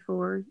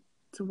France24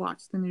 to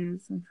watch the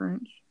news in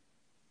French.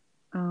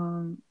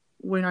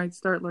 When I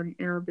start learning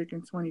Arabic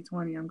in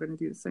 2020, I'm going to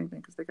do the same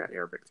thing because they got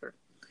Arabic too.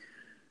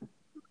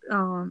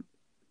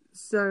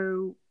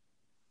 So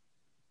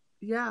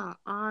yeah,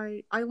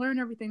 I learn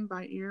everything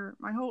by ear.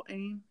 My whole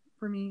aim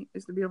for me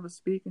is to be able to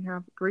speak and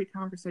have great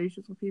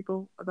conversations with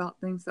people about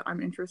things that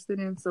I'm interested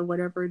in. So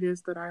whatever it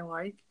is that I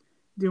like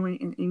doing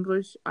in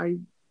English, I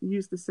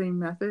use the same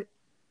method,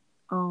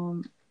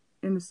 and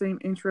the same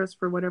interest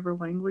for whatever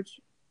language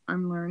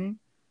I'm learning.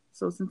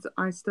 So since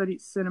I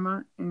studied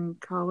cinema in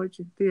college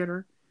and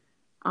theater,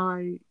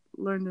 I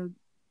learned the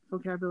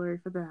vocabulary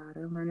for that.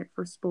 I learned it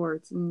for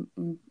sports and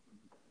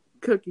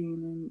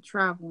cooking and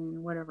traveling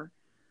and whatever.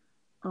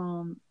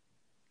 All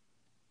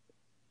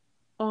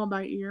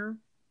by ear.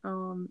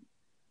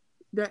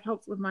 That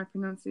helps with my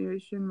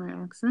pronunciation, my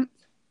accent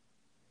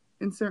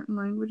in certain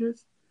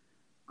languages.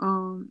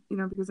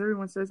 Because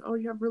everyone says, "Oh,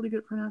 you have really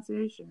good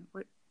pronunciation,"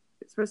 but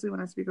especially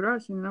when I speak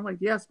Russian, and I'm like,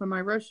 "Yes, but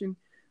my Russian,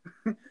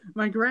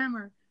 my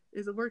grammar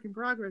is a work in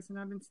progress, and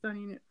I've been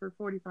studying it for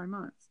 45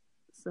 months."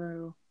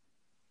 So,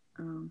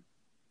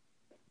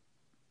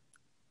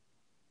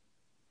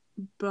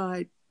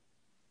 but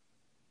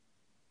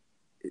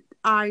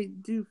I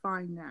do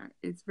find that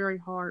it's very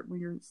hard when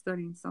you're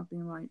studying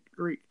something like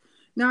Greek.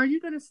 Now, are you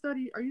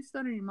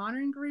studying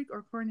modern Greek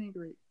or Koine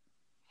Greek?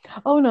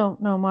 Oh, no,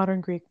 no,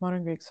 modern Greek,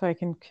 so I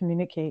can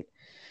communicate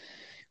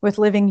with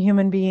living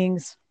human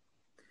beings.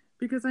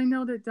 Because I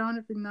know that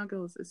Donovan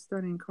Nuggles is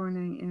studying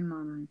Koine and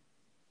modern.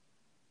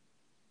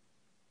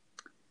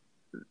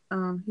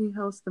 He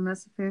hosts the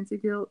Mesa Fancy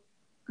Guild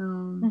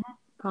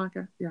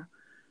podcast. Yeah.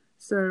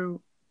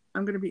 So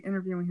I'm going to be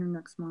interviewing him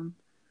next month.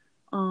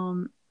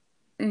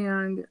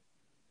 And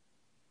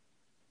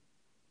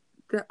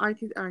that I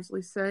could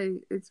actually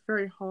say it's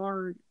very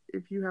hard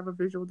if you have a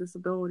visual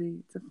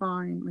disability to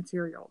find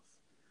materials.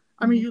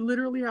 I mean, you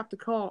literally have to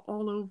call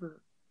all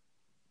over.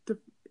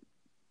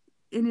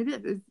 And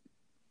it is.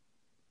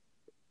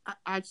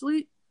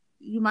 Actually,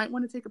 you might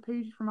want to take a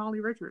page from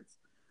Ollie Richards.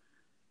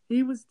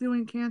 He was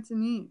doing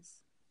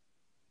Cantonese.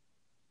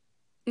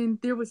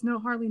 And there was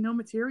hardly no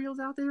materials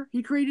out there.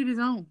 He created his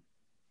own.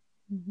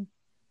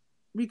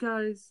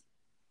 Because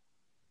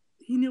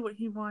he knew what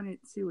he wanted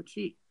to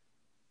achieve.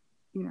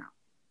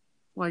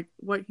 Like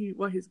what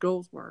his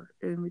goals were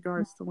in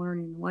regards to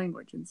learning the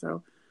language. And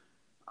so,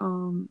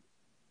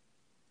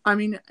 I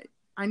mean,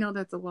 I know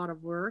that's a lot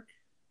of work,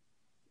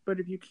 but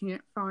if you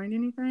can't find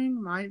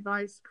anything, my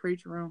advice,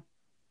 create your own.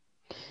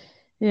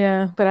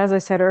 Yeah, but as I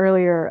said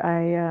earlier,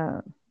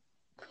 I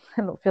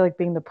don't feel like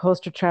being the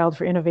poster child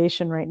for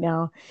innovation right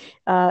now.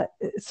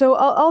 So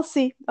I'll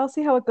see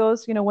how it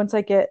goes. Once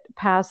I get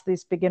past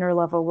this beginner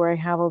level where I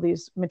have all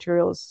these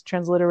materials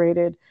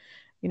transliterated,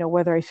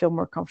 whether I feel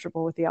more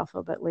comfortable with the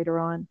alphabet later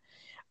on.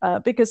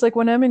 Because like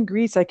when I'm in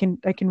Greece, I can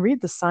read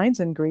the signs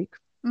in Greek,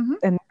 and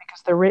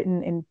because they're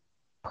written in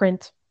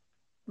print,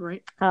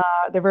 right?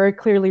 They're very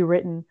clearly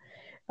written.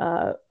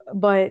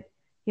 But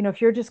if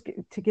you're just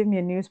to give me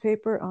a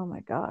newspaper, oh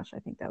my gosh, I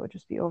think that would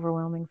just be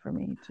overwhelming for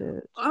me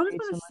to I was read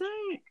going so to much.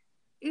 say,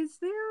 is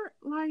there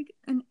like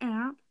an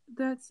app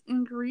that's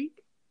in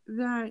Greek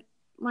that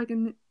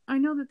I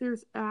know that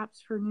there's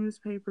apps for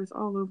newspapers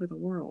all over the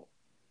world.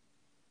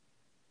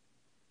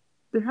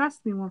 There has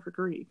to be one for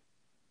Greek.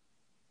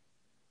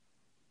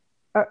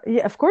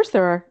 Yeah, of course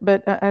there are,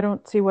 but I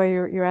don't see why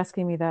you're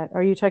asking me that.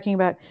 Are you talking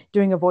about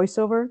doing a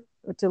voiceover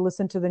to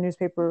listen to the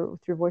newspaper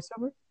through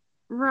voiceover?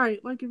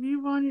 Right. Like if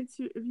you wanted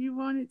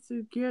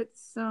to get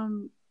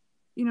some,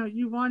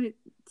 you wanted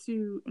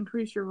to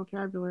increase your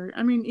vocabulary.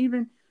 I mean,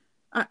 even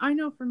I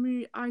know for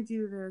me, I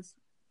do this.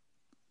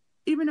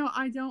 Even though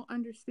I don't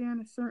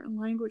understand a certain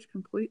language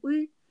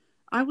completely,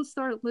 I will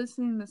start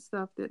listening to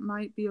stuff that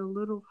might be a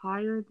little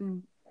higher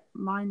than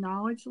my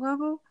knowledge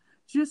level,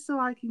 just so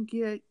I can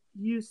get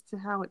used to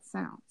how it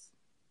sounds.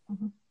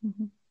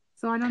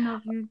 So I don't know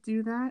if you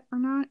do that or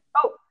not.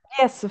 Oh,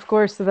 yes, of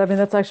course. I mean,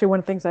 that's actually one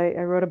of the things I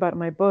wrote about in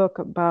my book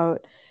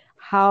about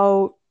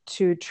how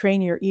to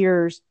train your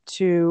ears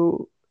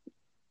to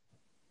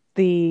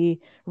the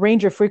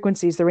range of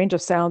frequencies, the range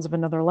of sounds of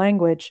another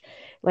language.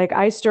 Like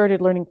I started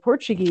learning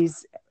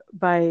Portuguese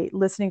by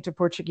listening to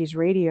Portuguese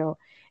radio,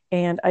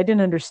 and I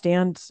didn't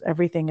understand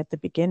everything at the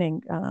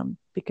beginning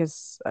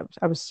because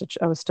I was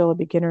still a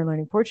beginner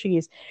learning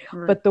Portuguese.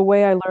 Right. But the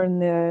way I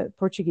learned the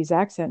Portuguese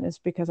accent is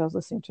because I was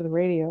listening to the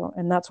radio,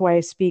 and that's why I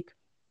speak.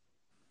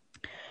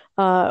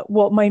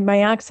 Well,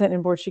 my accent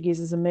in Portuguese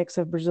is a mix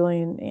of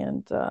Brazilian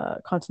and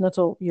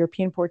continental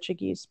European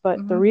Portuguese.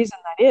 But the reason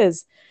that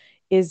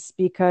is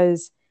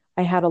because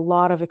I had a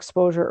lot of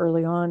exposure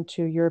early on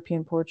to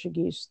European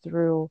Portuguese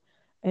through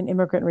an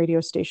immigrant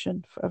radio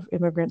station of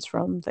immigrants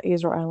from the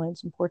Azore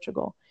Islands in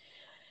Portugal.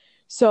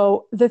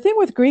 So the thing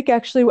with Greek,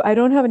 actually, I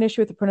don't have an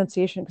issue with the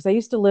pronunciation because I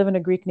used to live in a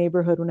Greek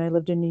neighborhood when I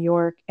lived in New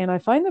York, and I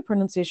find the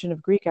pronunciation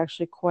of Greek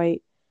actually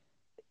quite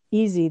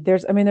easy.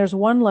 I mean, there's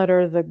one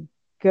letter, the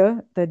g,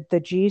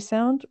 the G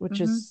sound, which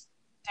Mm-hmm. is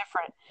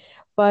different.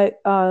 But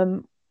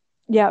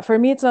yeah, for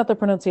me, it's not the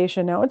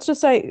pronunciation now. It's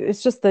just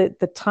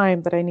the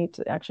time that I need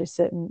to actually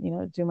sit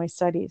and do my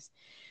studies.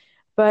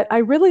 But I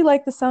really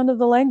like the sound of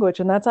the language,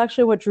 and that's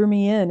actually what drew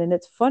me in. And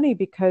it's funny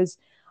because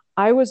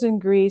I was in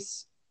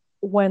Greece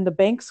when the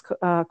banks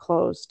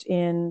closed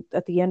in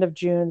at the end of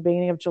June, the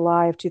beginning of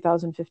July of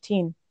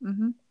 2015.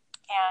 Mm-hmm.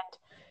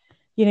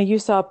 And you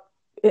saw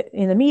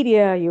in the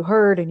media, you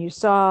heard and you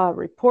saw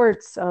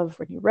reports of,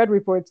 when you read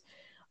reports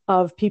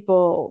of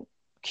people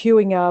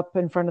queuing up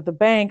in front of the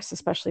banks,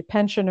 especially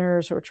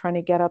pensioners who are trying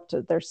to get up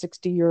to their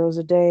 60 euros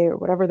a day or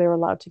whatever they were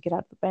allowed to get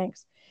out of the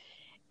banks.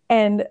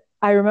 And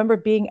I remember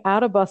being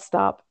at a bus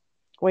stop,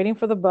 waiting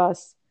for the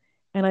bus,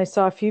 and I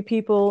saw a few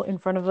people in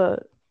front of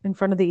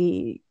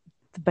the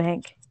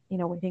bank,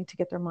 waiting to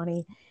get their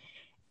money.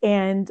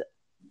 And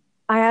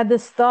I had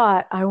this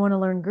thought, I want to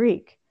learn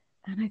Greek.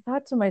 And I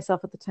thought to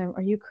myself at the time,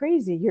 are you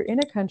crazy? You're in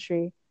a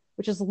country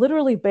which is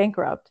literally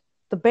bankrupt.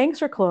 The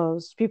banks are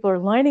closed. People are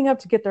lining up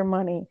to get their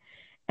money.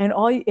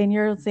 And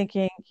you're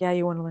thinking, yeah,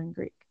 you want to learn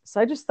Greek. So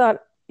I just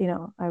thought,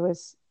 I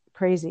was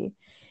crazy.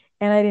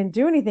 And I didn't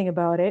do anything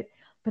about it.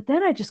 But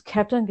then I just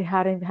kept on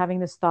having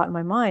this thought in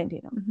my mind,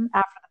 Mm-hmm.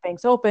 after the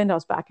banks opened, I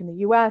was back in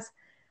the US.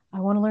 I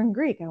want to learn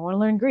Greek. I want to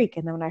learn Greek.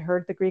 And then when I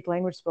heard the Greek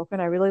language spoken,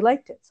 I really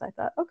liked it. So I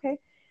thought, okay,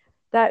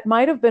 that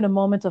might have been a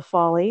moment of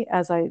folly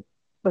as I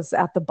was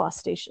at the bus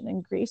station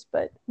in Greece,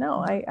 but no,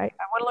 I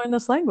want to learn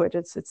this language.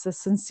 It's a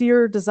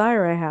sincere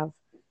desire I have.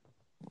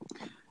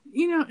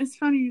 It's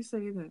funny you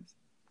say this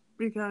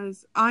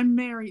because I'm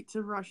married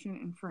to Russian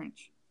and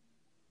French.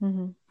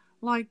 Mm-hmm.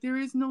 Like, there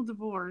is no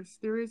divorce,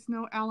 there is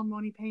no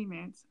alimony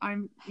payments.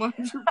 I'm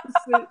 100%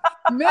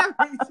 married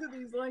to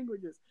these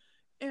languages.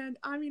 And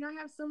I mean, I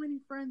have so many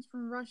friends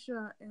from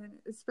Russia and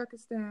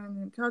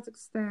Uzbekistan and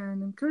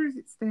Kazakhstan and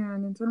Kyrgyzstan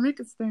and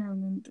Turkmenistan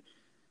and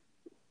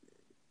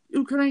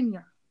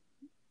Ukraine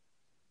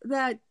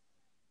that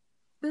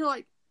they're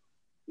like,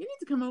 you need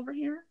to come over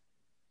here.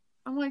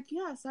 I'm like,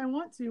 yes, I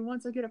want to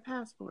once I get a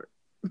passport.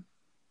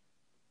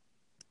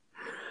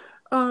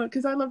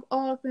 Because I love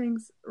all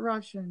things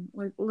Russian.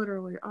 Like,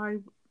 literally, I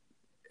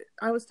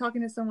was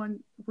talking to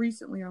someone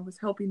recently. I was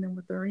helping them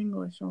with their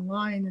English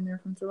online, and they're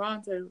from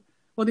Toronto.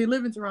 Well, they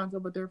live in Toronto,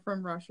 but they're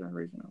from Russia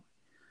originally.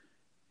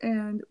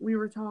 And we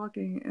were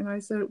talking, and I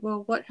said,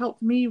 well, what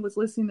helped me was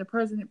listening to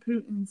President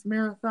Putin's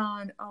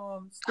marathon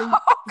state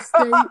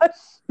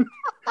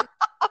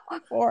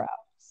 4 hours.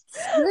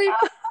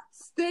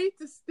 State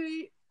to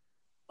state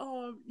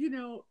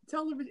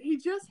television. He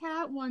just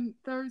had one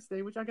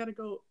Thursday, which I got to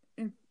go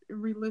and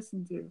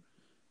re-listen to.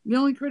 The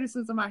only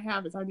criticism I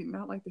have is I did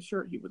not like the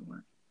shirt he was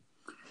wearing.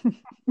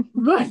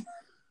 but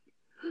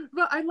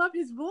I love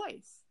his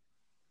voice.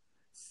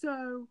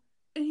 So,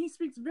 and he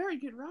speaks very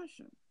good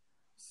Russian.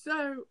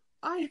 So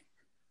I'll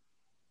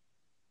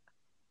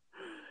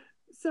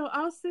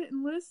sit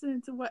and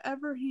listen to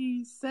whatever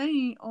he's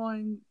saying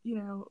on,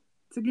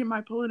 to get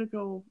my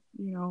political,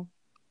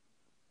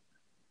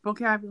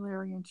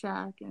 vocabulary in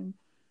check.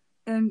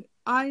 And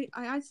I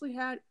actually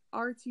had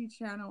RT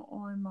channel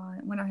on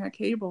when I had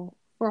cable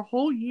for a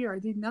whole year. I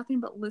did nothing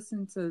but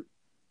listen to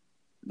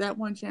that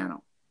one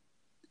channel.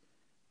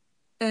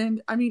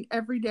 And I mean,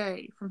 every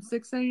day from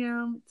 6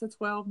 a.m. to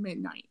 12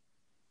 midnight.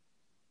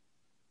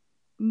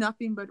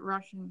 Nothing but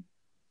Russian.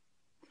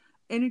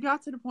 And it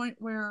got to the point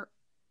where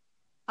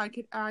I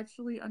could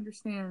actually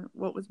understand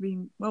what was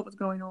going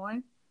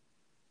on.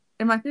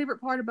 And my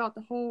favorite part about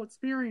the whole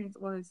experience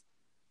was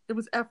it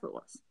was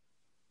effortless.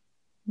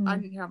 Mm-hmm. I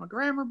didn't have a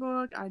grammar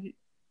book. I did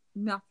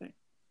nothing.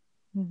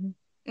 Mm-hmm.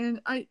 And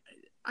I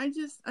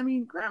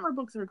mean, grammar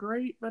books are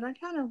great, but I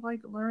kind of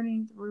like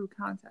learning through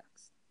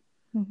context.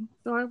 Mm-hmm.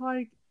 So I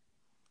like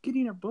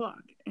getting a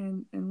book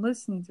and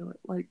listening to it,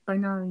 like by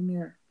Nari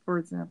Mir, for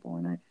example.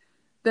 And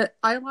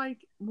I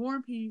like War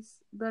and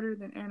Peace better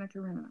than Anna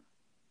Karenina.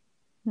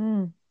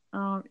 Even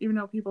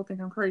though people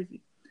think I'm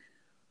crazy.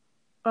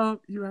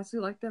 You actually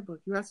like that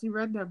book. You actually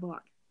read that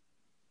book.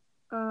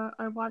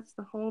 I watched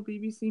the whole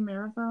BBC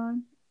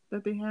marathon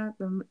that they had,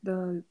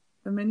 the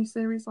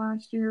miniseries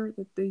last year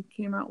that they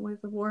came out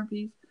with of War and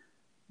Peace.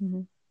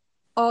 Mm-hmm.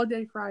 All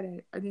day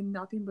Friday, I did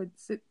nothing but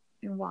sit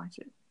and watch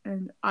it.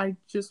 And I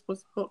just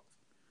was hooked.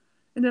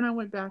 And then I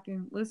went back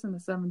and listened to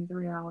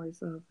 73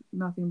 hours of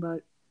nothing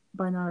but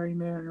Binary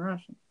Mir in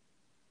Russian.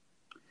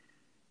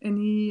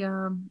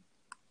 And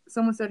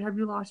someone said, have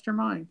you lost your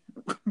mind?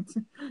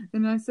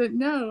 And I said,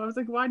 no. I was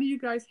like, why do you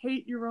guys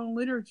hate your own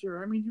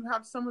literature? I mean, you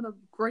have some of the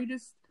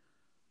greatest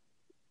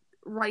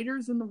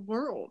writers in the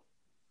world,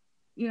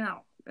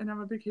 and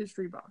I'm a big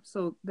history buff.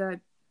 So that,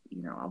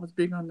 I was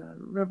big on the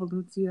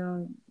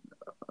Revoluция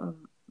of,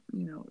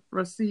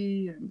 Russia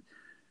and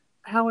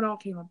how it all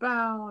came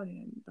about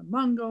and the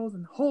Mongols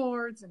and the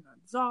hordes and the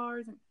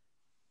czars. And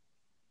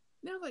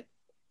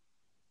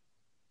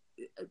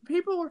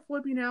people were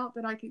flipping out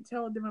that I could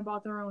tell them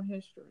about their own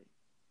history.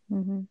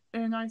 Mm-hmm.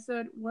 And I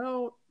said,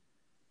 well,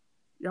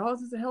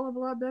 y'all's is a hell of a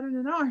lot better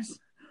than ours.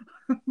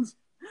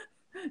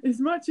 As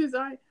much as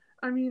I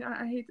mean,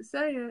 I hate to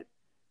say it,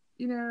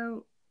 you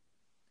know,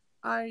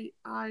 I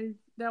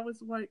that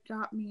was what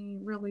got me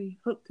really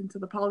hooked into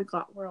the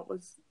polyglot world,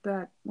 was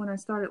that when I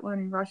started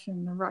learning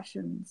Russian, the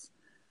Russians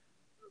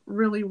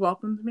really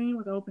welcomed me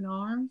with open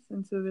arms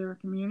into their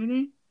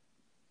community.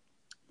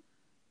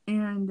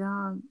 And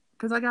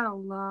because I got a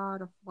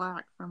lot of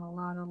flack from a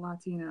lot of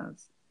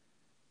Latinos.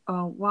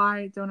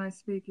 Why don't I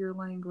speak your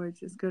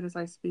language as good as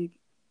I speak?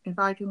 If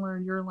I can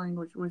learn your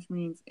language, which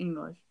means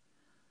English,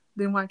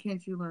 then why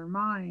can't you learn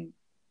mine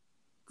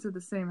to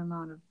the same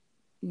amount of,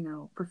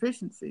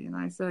 proficiency? And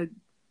I said,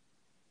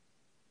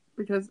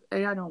 because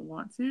A, I don't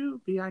want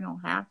to, B, I don't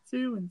have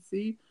to, and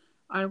C,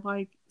 I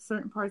like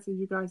certain parts of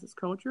you guys'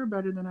 culture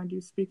better than I do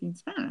speaking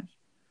Spanish.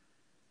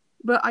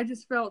 But I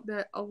just felt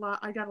that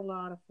I got a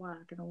lot of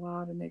flack and a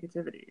lot of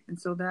negativity. And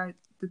so that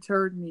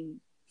deterred me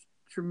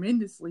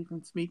tremendously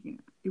from speaking.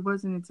 It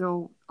wasn't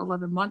until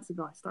 11 months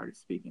ago I started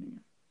speaking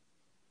again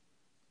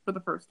for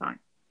the first time.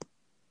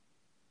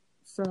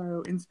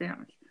 So in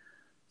Spanish.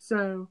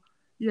 So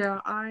yeah,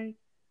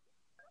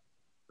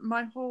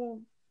 my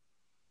whole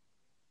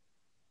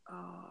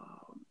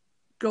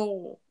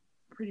goal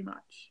pretty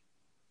much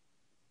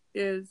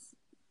is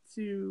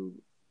to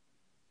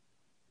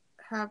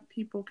have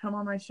people come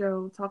on my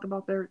show, talk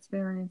about their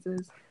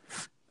experiences,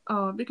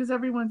 because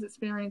everyone's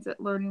experience at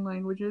learning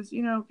languages,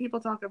 people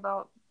talk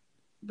about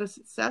the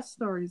success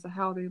stories of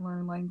how they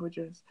learn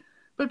languages,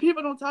 but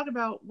people don't talk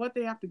about what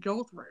they have to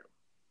go through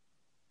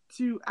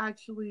to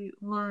actually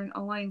learn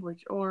a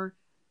language. Or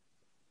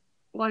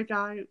like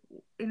I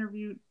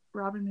interviewed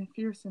Robin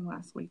McPherson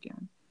last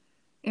weekend,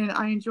 and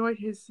I enjoyed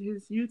his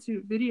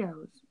YouTube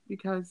videos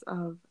because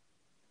of,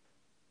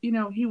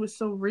 he was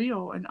so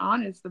real and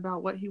honest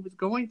about what he was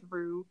going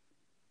through,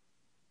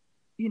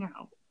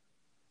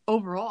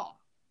 overall,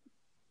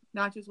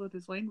 not just with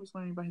his language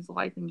learning, but his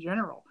life in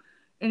general.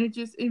 And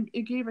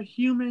it gave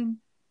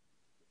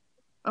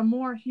a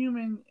more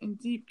human and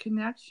deep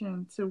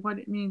connection to what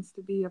it means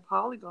to be a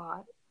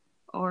polyglot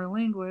or a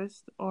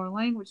linguist or a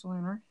language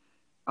learner.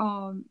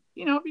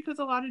 Because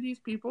a lot of these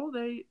people,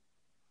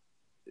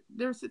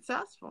 they're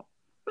successful,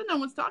 but no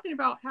one's talking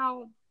about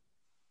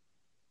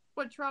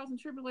what trials and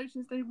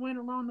tribulations they went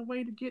along the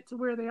way to get to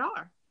where they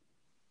are.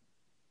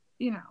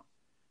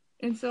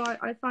 And so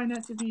I find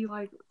that to be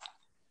like,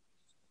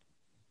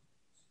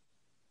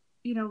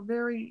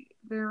 very,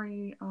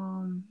 very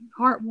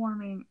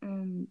heartwarming,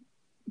 and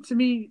to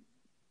me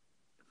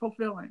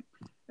fulfilling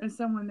as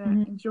someone that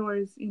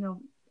enjoys,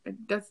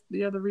 that's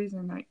the other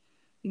reason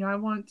I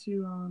want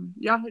to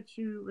ja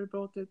хочу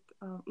работать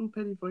у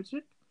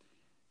переводчик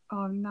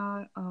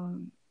на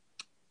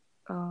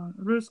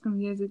русском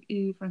языке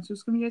и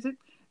французском языке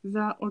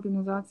за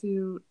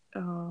организацию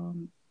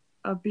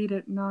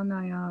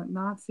объединенная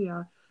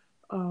нация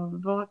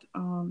в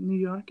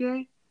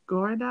Нью-Йорке,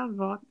 города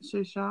вот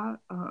сейчас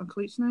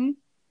отличный,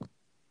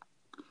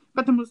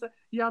 потому что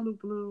я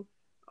люблю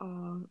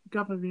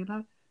говорить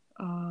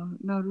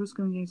на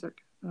русском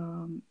языке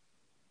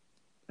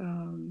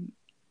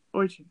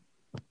очень.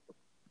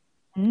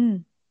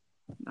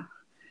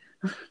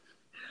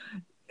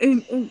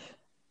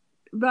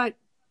 But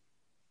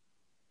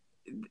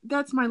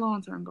that's my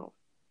long-term goal.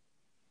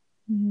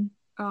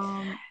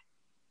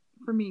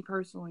 For me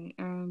personally.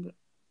 And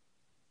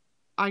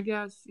I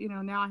guess,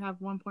 now I have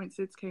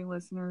 1.6K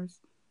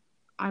listeners.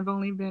 I've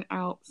only been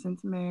out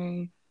since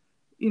May.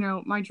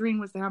 My dream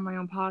was to have my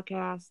own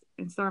podcast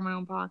and start my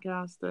own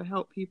podcast to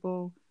help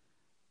people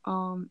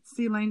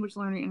see language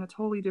learning in a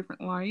totally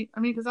different light. I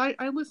mean, because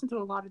I listen to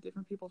a lot of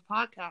different people's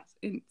podcasts,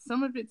 and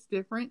some of it's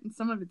different and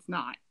some of it's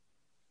not,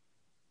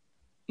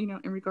 in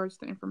regards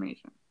to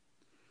information.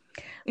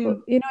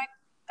 And,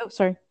 well,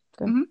 sorry.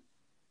 Go ahead.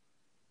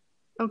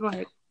 Oh, go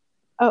ahead.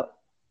 Oh,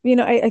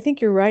 I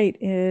think you're right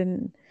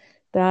in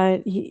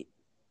that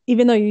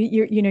even though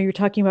you're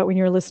talking about when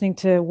you were listening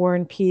to War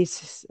and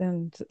Peace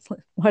and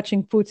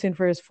watching Putin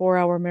for his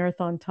 4-hour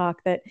marathon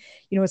talk, that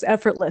it was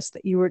effortless,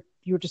 that you were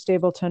just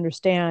able to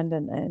understand,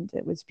 and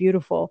it was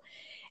beautiful.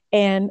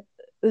 And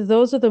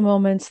those are the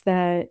moments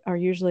that are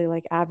usually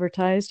like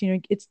advertised.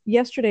 It's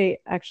yesterday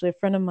actually a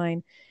friend of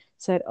mine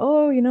said,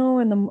 "Oh,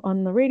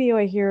 on the radio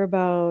I hear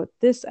about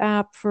this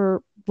app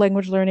for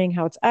language learning,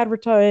 how it's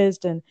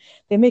advertised, and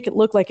they make it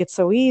look like it's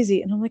so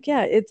easy." And I'm like,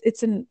 "Yeah,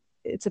 it's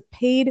a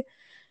paid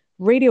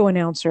radio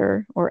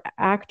announcer or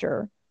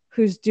actor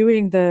who's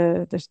doing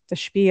the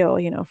spiel,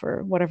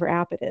 for whatever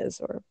app it is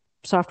or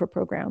software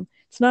program.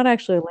 It's not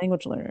actually a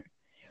language learner,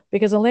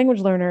 because a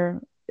language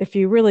learner, if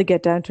you really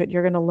get down to it,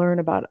 you're going to learn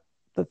about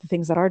the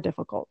things that are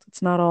difficult.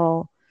 It's not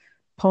all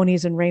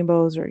ponies and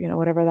rainbows, or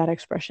whatever that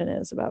expression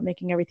is about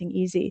making everything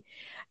easy."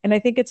 And I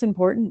think it's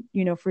important,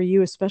 for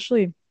you,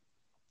 especially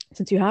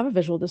since you have a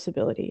visual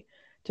disability,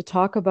 to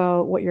talk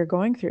about what you're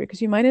going through,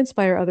 because you might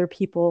inspire other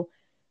people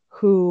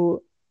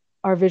who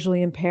are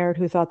visually impaired,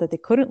 who thought that they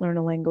couldn't learn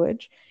a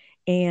language,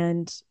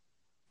 and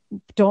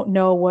don't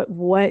know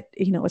what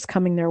is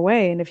coming their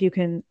way. And if you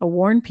can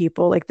warn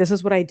people, like, this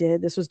is what I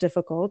did, this was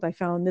difficult, I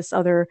found this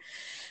other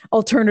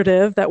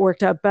alternative that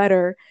worked out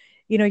better,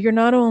 you're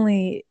not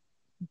only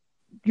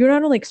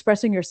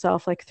expressing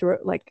yourself like through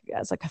like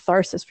as a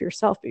catharsis for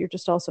yourself, but you're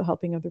just also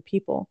helping other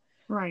people.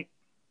 Right.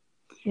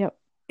 Yep.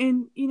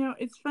 And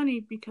it's funny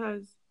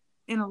because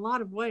in a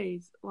lot of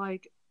ways,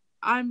 like,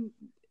 I'm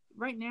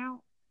right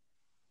now,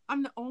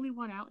 I'm the only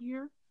one out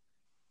here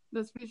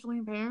that's visually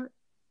impaired.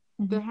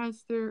 Mm-hmm. That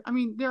has there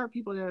are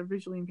people that are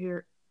visually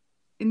impaired,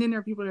 and then there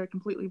are people that are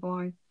completely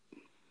blind.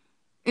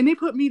 And they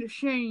put me to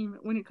shame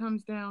when it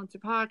comes down to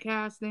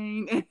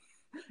podcasting,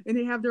 and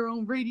they have their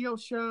own radio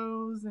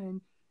shows,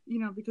 and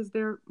because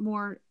they're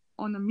more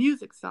on the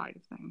music side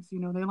of things.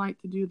 They like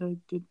to do the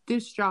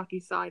disc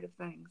jockey side of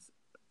things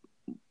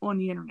on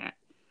the internet,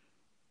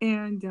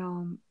 and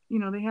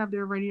they have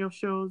their radio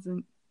shows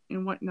and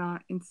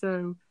whatnot. And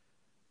so,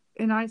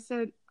 and I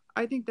said,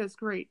 I think that's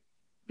great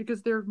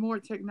because they're more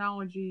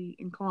technology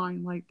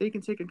inclined. Like, they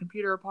can take a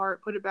computer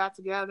apart, put it back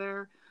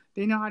together.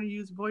 They know how to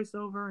use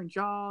VoiceOver and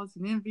JAWS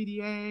and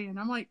NVDA. And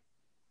I'm like,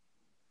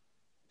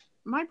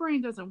 my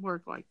brain doesn't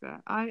work like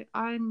that.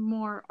 I'm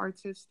more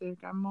artistic.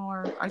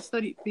 I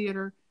studied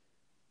theater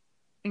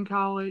in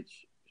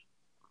college.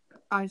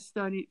 I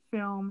studied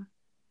film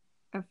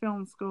at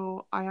film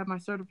school. I have my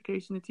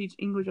certification to teach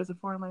English as a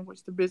foreign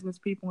language to business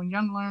people and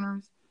young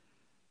learners.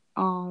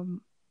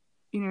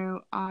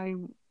 I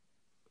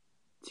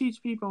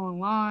teach people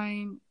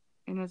online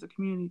and as a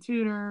community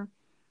tutor,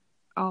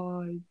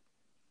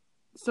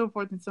 so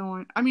forth and so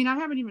on. I mean, I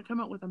haven't even come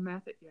up with a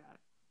method yet.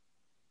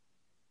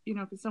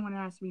 Because someone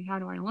asked me, how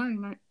do I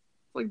learn? And it's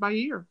like by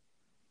ear.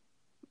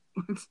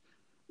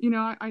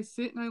 I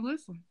sit and I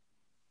listen.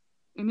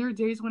 And there are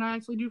days when I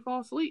actually do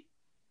fall asleep.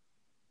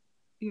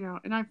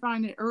 And I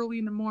find that early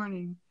in the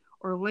morning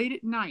or late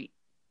at night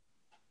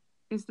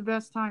is the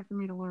best time for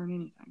me to learn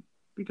anything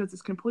because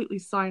it's completely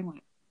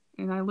silent.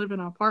 And I live in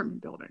an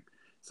apartment building.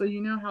 So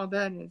you know how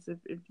that is.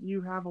 If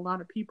you have a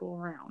lot of people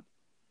around,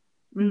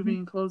 moving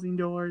and closing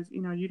doors,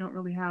 you don't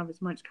really have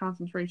as much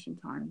concentration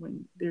time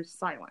when there's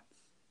silence.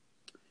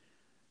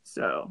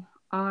 So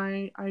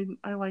I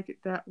like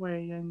it that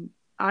way. And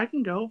I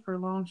can go for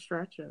long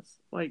stretches,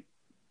 like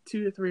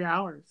 2 to 3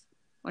 hours.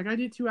 Like, I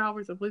did 2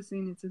 hours of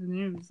listening to the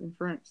news in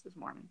French this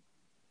morning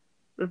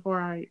before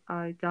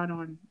I got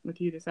on with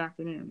you this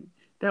afternoon.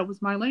 That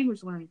was my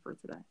language learning for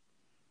today.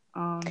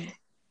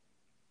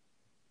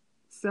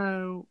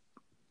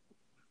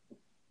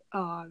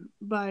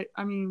 But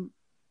I mean,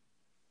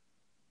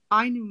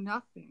 I knew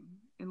nothing,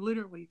 and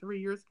literally 3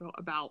 years ago,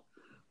 about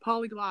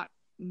polyglot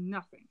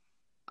nothing.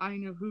 I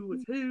knew who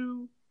was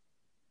who,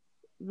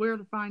 where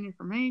to find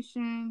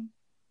information.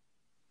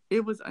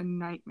 It was a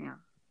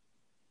nightmare.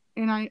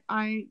 And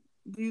I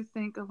do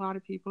think a lot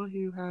of people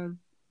who have,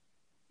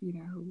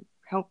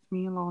 helped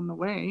me along the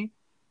way.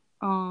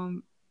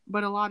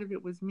 But a lot of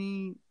it was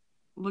me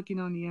looking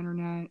on the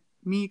internet,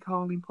 me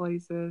calling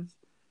places,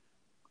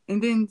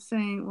 and then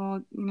saying,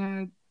 well,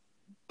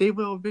 they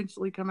will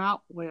eventually come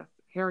out with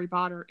Harry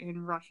Potter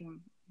in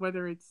Russian,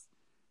 whether it's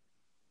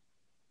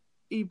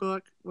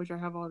ebook, which I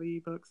have all the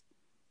ebooks,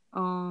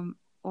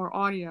 or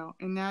audio.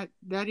 And that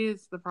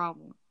is the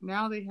problem.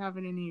 Now they have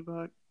it in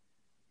ebook.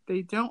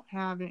 They don't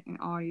have it in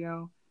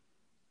audio.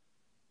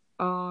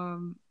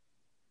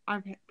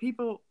 I've had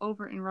people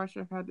over in Russia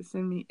have had to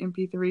send me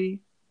MP3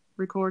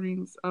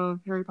 recordings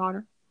of Harry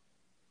Potter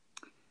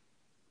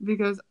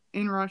because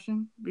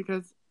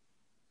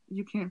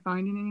you can't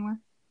find it anywhere.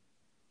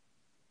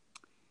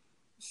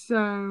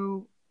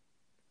 So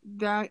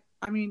there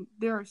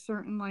are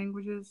certain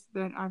languages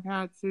that I've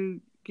had to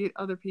get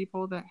other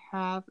people that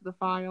have the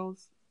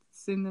files,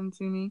 send them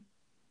to me,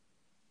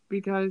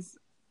 because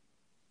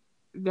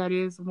that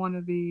is one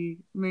of the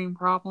main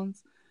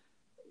problems.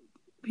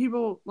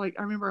 People, like,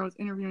 I remember I was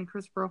interviewing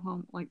Chris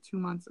Broholm like 2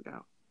 months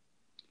ago,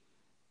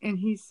 and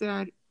he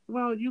said,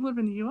 well, you live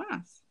in the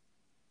U.S.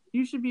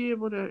 You should be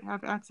able to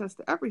have access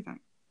to everything.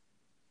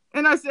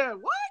 And I said,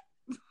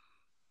 what?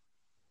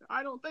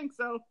 I don't think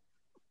so.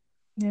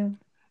 Yeah.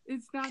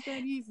 It's not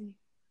that easy.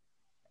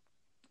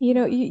 You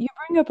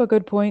bring up a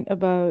good point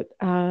about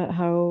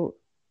how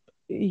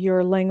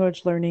your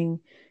language learning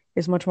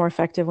is much more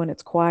effective when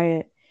it's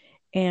quiet.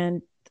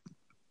 And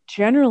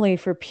generally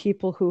for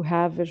people who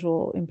have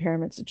visual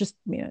impairments, just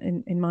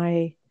in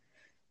my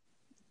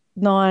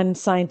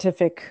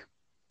non-scientific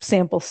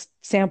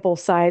sample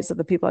size of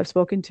the people I've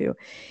spoken to,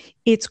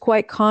 it's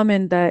quite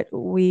common that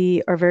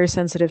we are very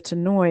sensitive to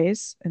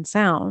noise and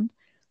sound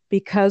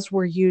because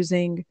we're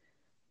using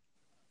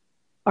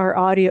our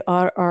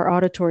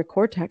auditory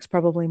cortex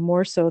probably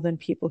more so than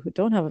people who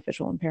don't have a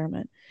visual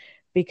impairment,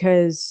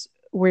 because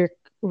we're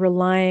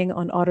relying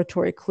on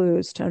auditory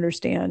clues to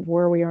understand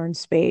where we are in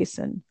space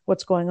and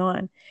what's going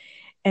on.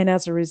 And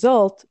as a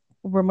result,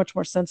 we're much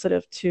more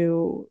sensitive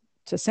to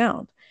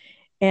sound.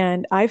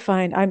 And I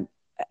find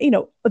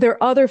there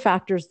are other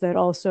factors that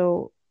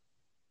also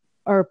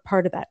are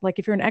part of that. Like,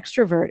 if you're an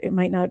extrovert, it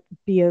might not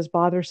be as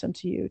bothersome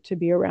to you to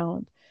be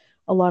around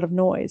a lot of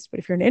noise. But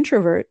if you're an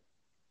introvert,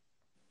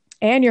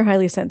 and you're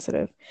highly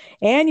sensitive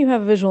and you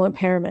have a visual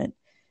impairment,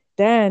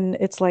 then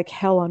it's like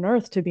hell on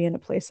earth to be in a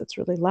place that's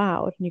really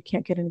loud and you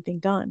can't get anything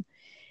done.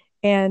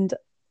 And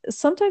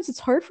sometimes it's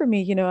hard for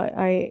me,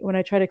 I when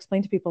I try to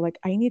explain to people like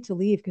I need to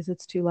leave because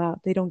it's too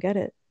loud, they don't get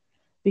it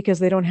because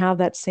they don't have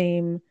that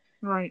same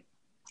Right.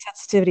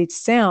 sensitivity to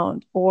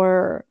sound.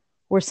 Or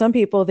where some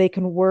people they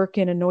can work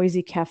in a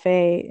noisy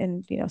cafe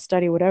and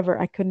study whatever,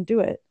 I couldn't do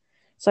it.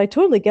 So I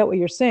totally get what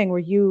you're saying, where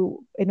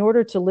you, in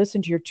order to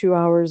listen to your 2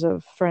 hours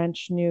of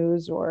French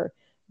news or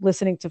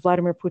listening to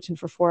Vladimir Putin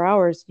for 4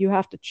 hours, you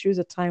have to choose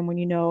a time when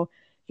your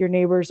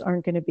neighbors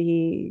aren't going to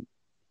be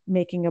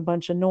making a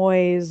bunch of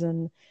noise,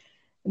 and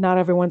not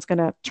everyone's going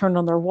to turn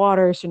on their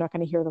water, so you're not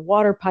going to hear the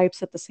water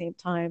pipes at the same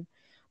time.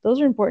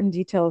 Those are important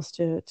details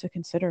to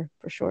consider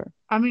for sure.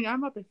 I mean,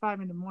 I'm up at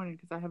 5 in the morning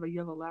because I have a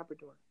yellow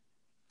Labrador,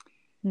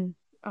 Hmm.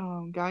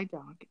 guide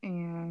dog,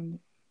 and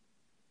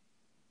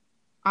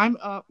I'm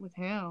up with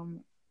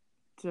him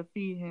to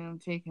feed him,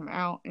 take him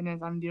out, and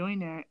as I'm doing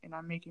that and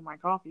I'm making my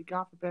coffee,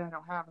 God forbid I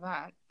don't have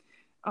that,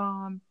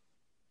 um,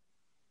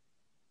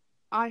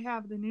 I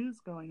have the news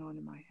going on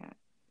in my head,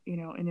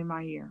 and in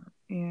my ear,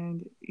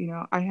 and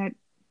I had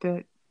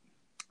the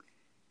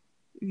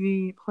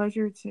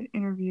pleasure to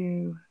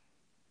interview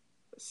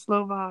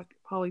Slovak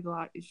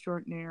polyglot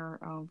extraordinaire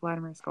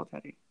Vladimir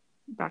Skoltety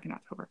back in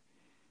October.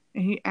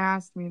 And he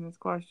asked me this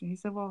question. He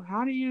said, "Well,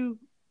 how do you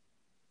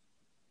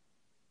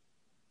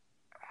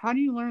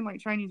learn like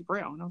Chinese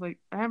Braille?" And I was like,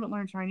 "I haven't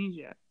learned Chinese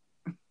yet."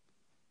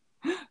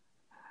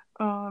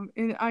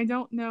 And I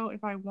don't know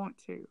if I want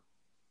to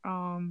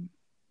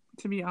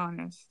be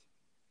honest.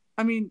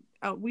 I mean,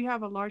 we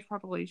have a large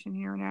population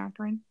here in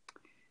Akron,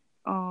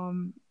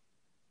 um,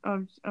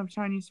 of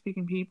Chinese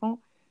speaking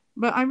people,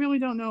 but I really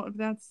don't know if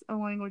that's a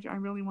language I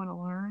really want to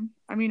learn.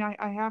 I mean,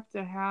 I have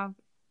to have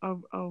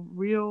a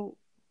real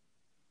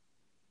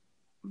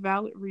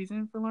valid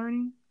reason for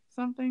learning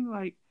something.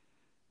 Like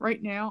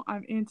right now,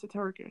 I'm into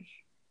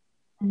Turkish.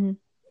 Mhm.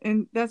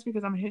 And that's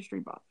because I'm a history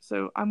buff.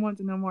 So I wanted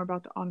to know more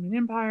about the Ottoman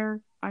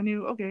Empire. I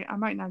knew, okay, I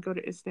might not go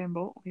to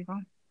Istanbul. Okay,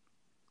 fine.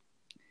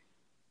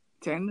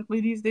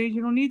 Technically, these days,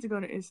 you don't need to go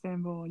to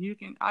Istanbul. You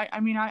can,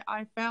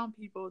 I found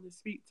people to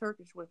speak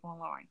Turkish with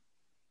online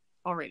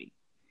already.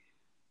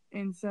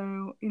 And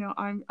so,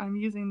 I'm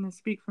using the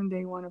speak from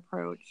day one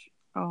approach,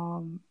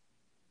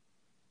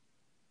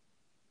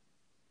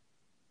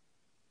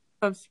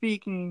 of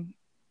speaking,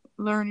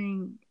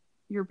 learning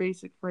your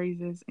basic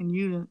phrases and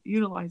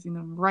utilizing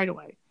them right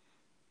away.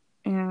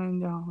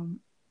 And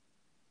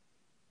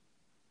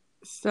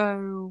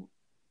so,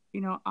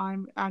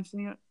 I'm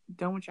actually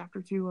done with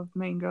chapter 2 of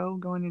Mango,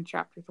 going into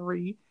chapter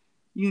 3,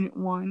 unit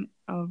 1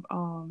 of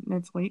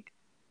next week.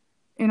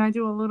 And I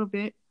do a little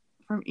bit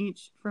from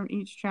each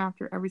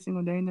chapter every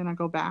single day, and then I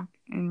go back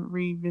and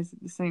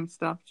revisit the same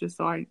stuff just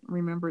so I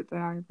remember that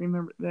I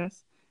remembered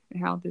this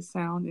and how this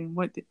sound and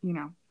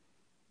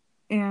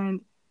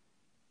and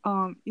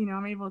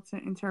I'm able to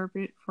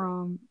interpret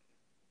from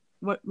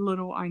what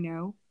little I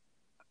know,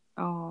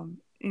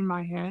 in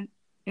my head.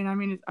 And I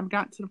mean, I've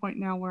gotten to the point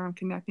now where I'm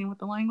connecting with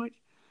the language.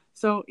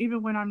 So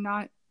even when I'm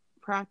not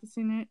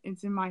practicing it,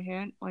 it's in my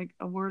head, like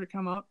a word to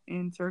come up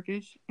in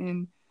Turkish,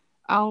 and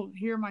I'll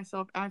hear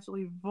myself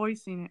actually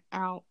voicing it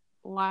out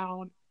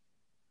loud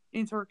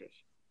in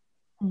Turkish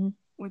Mhm.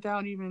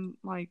 without even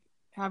like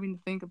having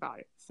to think about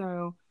it.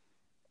 So,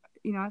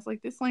 it's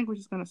like this language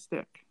is going to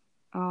stick.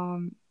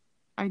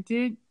 I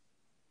did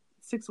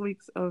 6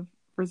 weeks of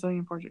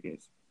Brazilian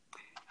Portuguese,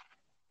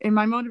 and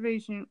my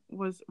motivation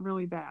was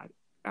really bad.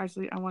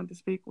 Actually, I wanted to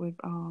speak with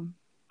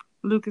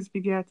Lucas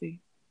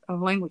Bigatti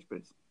of Language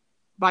Boost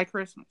by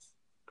Christmas.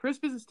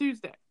 Christmas is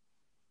Tuesday.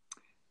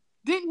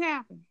 Didn't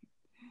happen.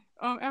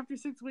 After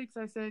 6 weeks,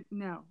 I said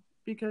no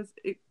because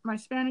my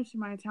Spanish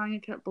and my Italian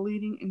kept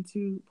bleeding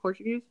into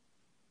Portuguese,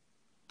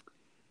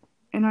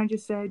 and I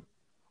just said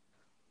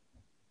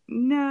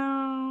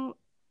no.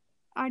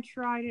 I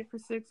tried it for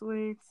 6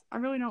 weeks. I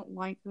really don't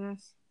like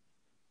this.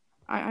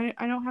 I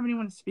don't have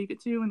anyone to speak it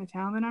to in the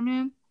town that I'm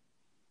in,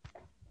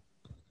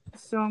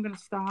 so I'm gonna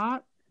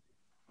stop.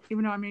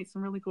 Even though I made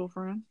some really cool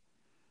friends,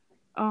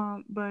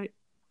 but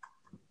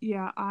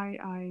yeah,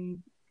 I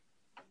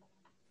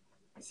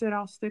said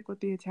I'll stick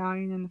with the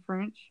Italian and the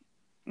French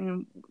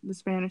and the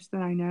Spanish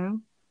that I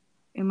know,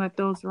 and let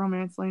those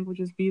Romance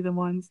languages be the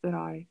ones that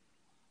I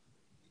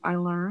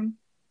learn.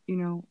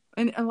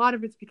 And a lot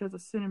of it's because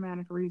of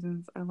cinematic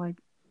reasons. I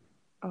like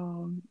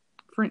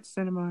French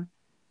cinema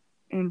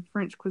and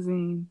French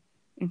cuisine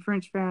and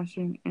French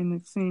fashion, and the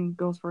same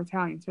goes for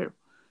Italian too.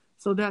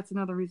 So that's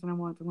another reason I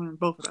wanted to learn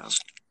both of those.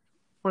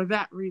 For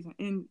that reason,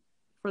 and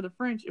for the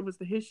French, it was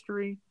the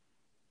history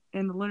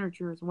and the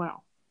literature as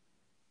well.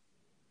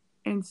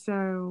 And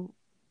so,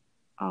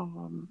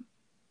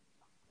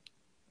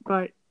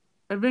 but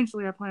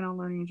eventually I plan on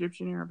learning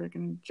Egyptian, Arabic,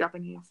 and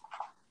Japanese.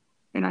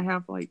 And I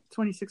have like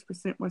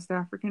 26% West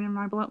African in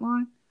my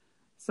bloodline.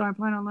 So I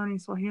plan on learning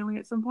Swahili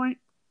at some point.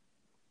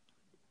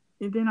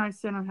 And then I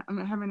said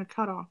I'm having a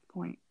cutoff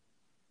point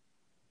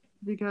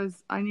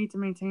because I need to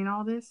maintain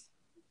all this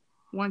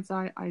once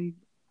I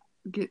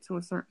get to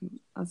a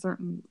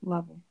certain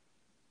level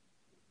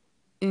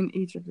in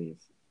each of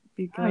these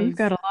Oh, you've because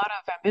got a lot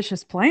of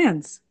ambitious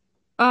plans.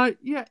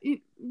 yeah,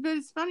 but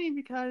it's funny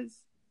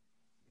because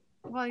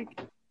like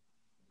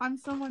I'm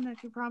someone that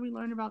could probably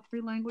learn about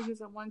three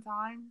languages at one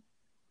time,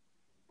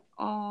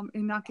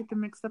 and not get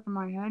them mixed up in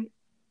my head.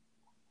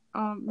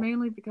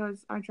 Mainly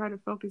because I try to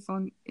focus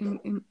on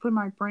and put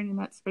my brain in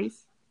that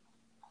space.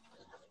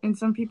 And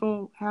some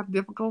people have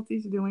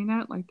difficulties doing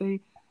that. Like they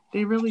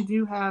really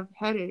do have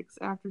headaches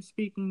after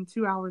speaking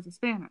 2 hours of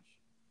Spanish.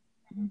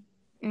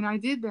 And I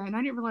did that, and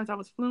I didn't realize I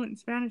was fluent in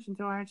Spanish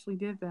until I actually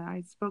did that.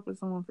 I spoke with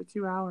someone for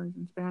 2 hours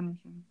in Spanish,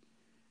 and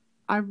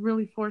I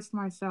really forced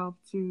myself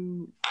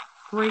to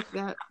break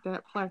that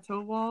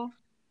plateau wall,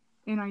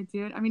 and I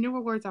did. I mean, there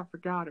were words I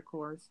forgot, of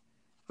course,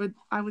 but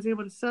I was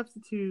able to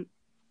substitute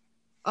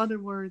other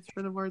words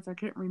for the words I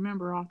couldn't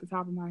remember off the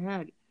top of my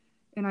head,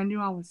 and I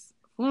knew I was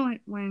fluent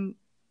when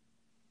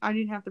I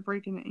didn't have to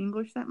break into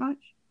English that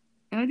much.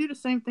 And I do the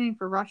same thing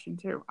for Russian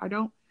too. I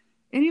don't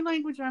any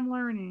language I'm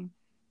learning,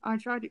 I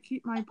try to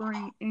keep my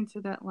brain into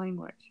that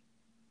language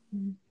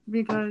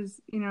because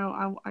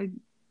I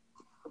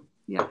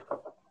yeah.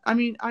 I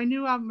mean, I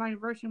knew my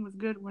Russian was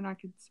good when I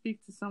could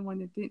speak to someone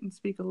that didn't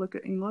speak a lick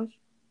of English.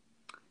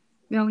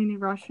 They only knew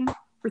Russian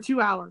for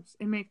 2 hours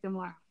and make them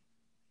laugh.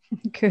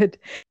 Good.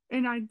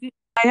 And I did.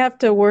 I have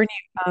to warn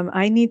you,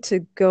 I need to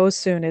go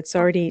soon. It's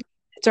already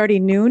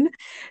noon.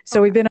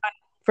 So we've Okay. been on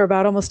for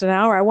about almost an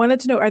hour. I wanted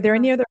to know, are there Yeah.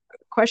 any other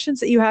questions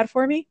that you had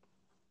for me?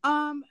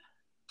 Um.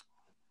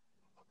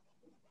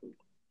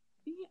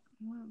 Yeah.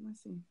 Well,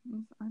 let's see.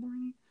 Are there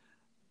any?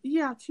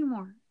 Yeah, two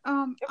more.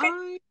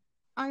 Okay.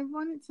 I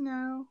wanted to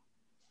know.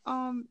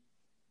 Um.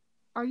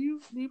 Do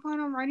you plan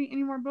on writing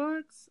any more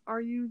books?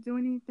 Are you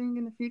doing anything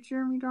in the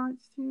future in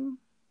regards to?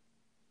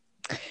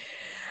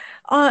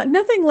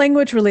 Nothing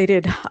language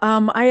related.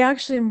 I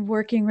actually am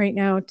working right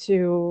now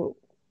to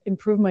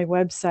improve my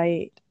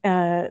website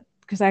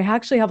because I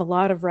actually have a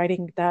lot of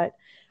writing that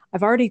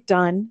I've already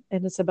done,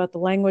 and it's about the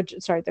language,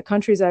 sorry, the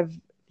countries I've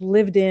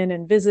lived in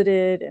and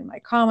visited, and my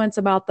comments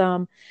about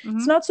them. It's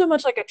Mm-hmm. not so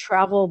much like a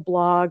travel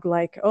blog,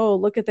 like, oh,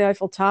 look at the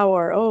Eiffel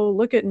Tower. Oh,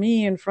 look at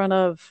me in front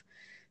of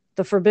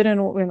the forbidden,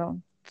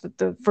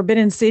 the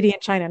forbidden city in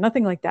China.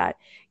 Nothing like that.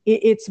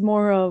 It's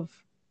more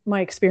of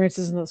my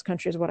experiences in those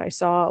countries, what I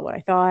saw, what I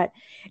thought,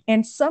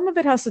 and some of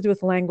it has to do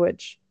with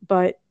language,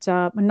 but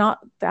not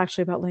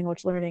actually about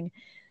language learning.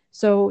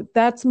 So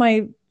that's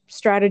my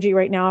strategy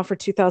right now for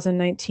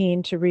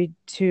 2019 to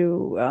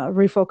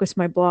refocus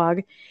my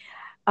blog.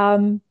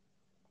 Um,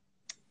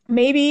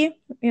 Maybe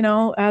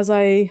as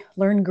I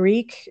learn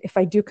Greek, if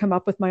I do come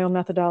up with my own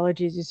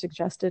methodologies you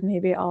suggested,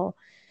 maybe I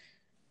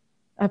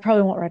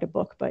probably won't write a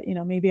book, but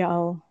maybe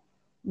I'll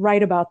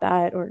write about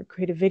that or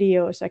create a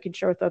video so I can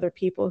share with other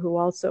people who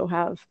also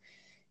have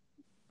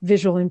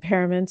visual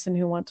impairments and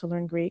who want to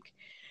learn Greek.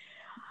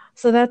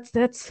 So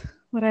that's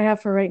what I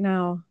have for right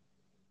now.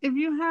 If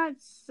you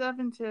had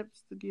 7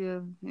 tips to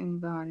give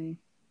anybody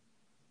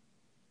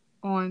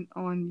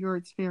on your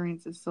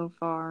experiences so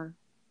far,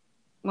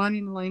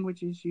 learning the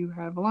languages you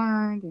have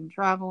learned and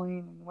traveling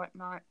and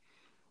whatnot,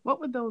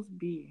 what would those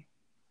be?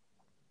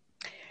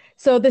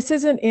 So this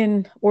isn't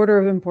in order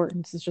of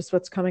importance. It's just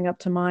what's coming up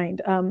to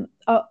mind. I'm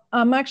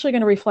actually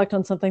going to reflect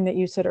on something that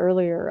you said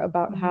earlier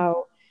about Mm-hmm.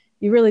 how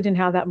you really didn't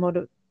have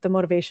the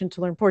motivation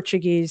to learn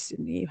Portuguese.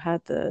 You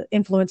had the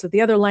influence of the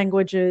other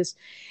languages.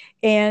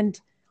 And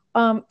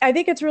I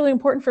think it's really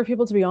important for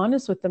people to be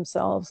honest with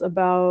themselves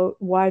about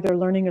why they're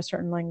learning a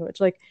certain language.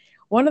 Like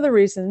one of the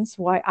reasons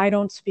why I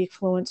don't speak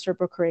fluent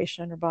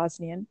Serbo-Croatian or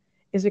Bosnian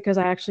is because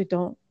I actually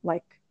don't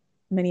like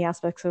many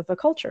aspects of the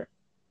culture.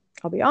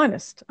 I'll be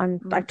honest.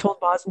 I've told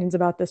Bosnians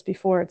about this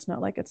before. It's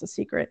not like it's a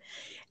secret.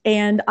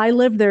 And I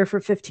lived there for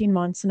 15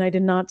 months and I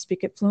did not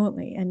speak it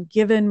fluently. And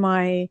given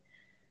my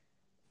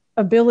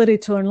ability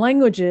to learn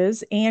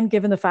languages and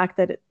given the fact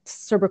that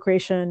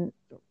Serbo-Croatian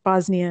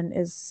Bosnian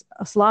is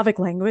a Slavic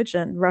language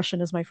and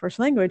Russian is my first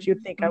language,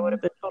 you'd think I would Mm-hmm.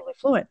 have been totally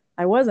fluent.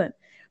 I wasn't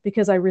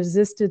because I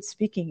resisted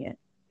speaking it.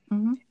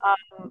 Mm-hmm.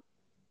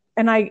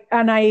 And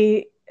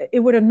I it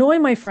would annoy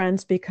my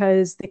friends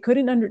because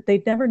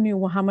they never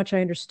knew how much I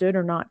understood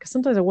or not, because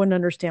sometimes I wouldn't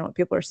understand what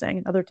people are saying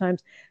and other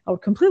times I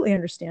would completely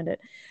understand it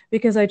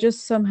because I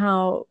just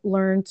somehow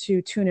learned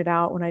to tune it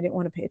out when I didn't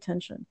want to pay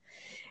attention.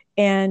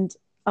 And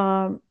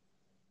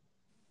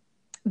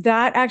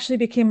that actually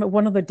became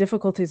one of the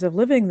difficulties of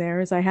living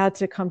there, is I had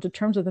to come to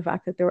terms with the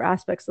fact that there were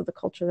aspects of the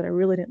culture that I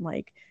really didn't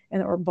like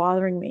and that were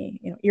bothering me,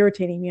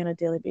 irritating me on a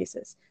daily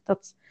basis.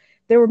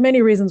 There were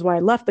many reasons why I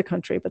left the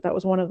country, but that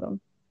was one of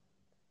them.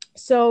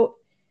 So,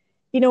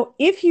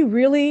 if you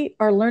really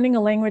are learning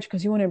a language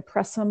because you want to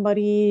impress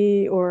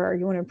somebody or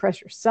you want to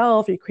impress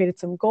yourself, or you created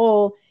some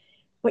goal,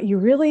 but you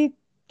really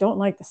don't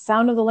like the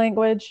sound of the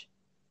language,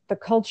 the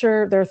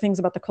culture, there are things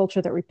about the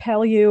culture that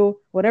repel you,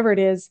 whatever it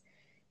is,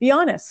 be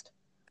honest.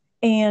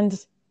 And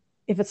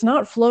if it's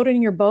not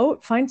floating your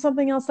boat, find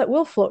something else that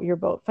will float your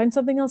boat. Find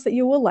something else that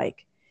you will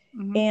like.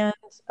 Mm-hmm. And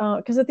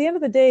because at the end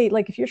of the day,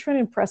 like if you're trying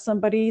to impress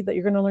somebody that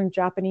you're going to learn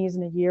Japanese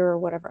in a year or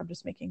whatever, I'm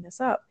just making this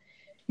up,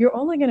 you're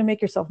only going to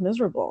make yourself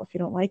miserable if you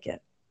don't like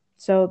it.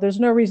 So there's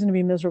no reason to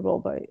be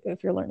miserable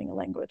if you're learning a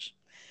language.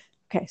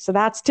 Okay, so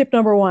that's tip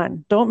number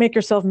one. Don't make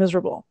yourself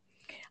miserable.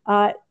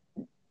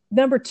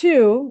 Number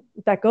two,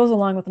 that goes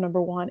along with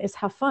number one, is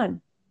have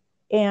fun.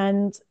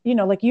 And,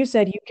 like you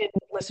said, you can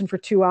listen for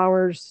 2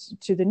 hours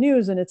to the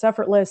news and it's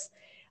effortless.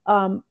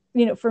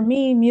 For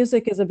me,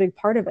 music is a big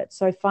part of it.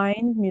 So I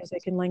find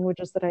music in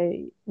languages that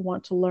I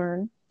want to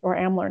learn or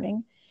am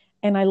learning,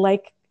 and I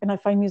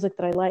find music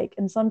that I like.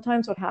 And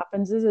sometimes what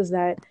happens is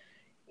that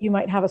you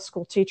might have a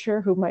school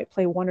teacher who might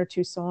play 1 or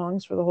 2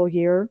 songs for the whole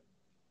year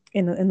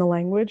in the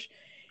language,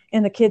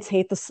 and the kids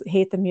hate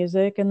the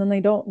music, and then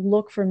they don't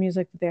look for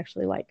music that they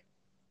actually like.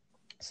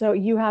 So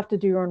you have to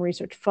do your own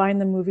research, find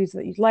the movies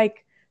that you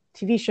like,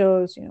 TV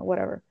shows,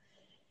 whatever.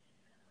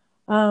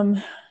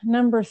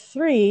 Number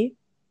 3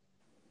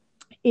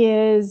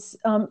 is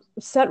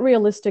set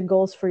realistic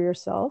goals for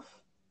yourself.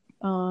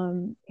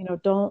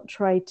 Don't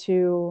try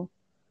to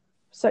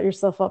set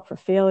yourself up for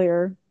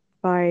failure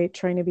by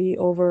trying to be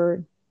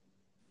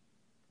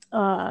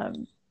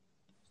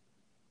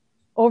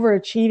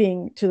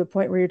overachieving to the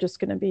point where you're just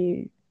going to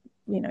be,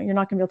 you're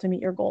not going to be able to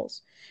meet your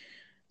goals.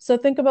 So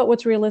think about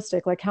what's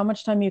realistic, like how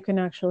much time you can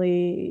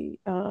actually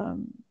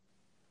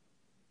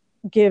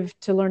give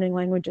to learning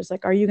languages.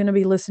 Like, are you going to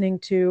be listening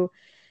to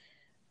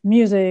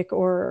music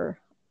or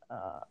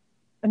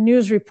a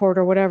news report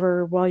or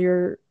whatever while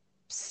you're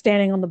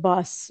standing on the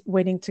bus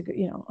waiting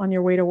to, on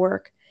your way to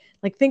work?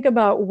 Like, think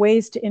about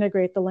ways to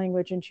integrate the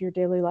language into your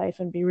daily life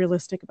and be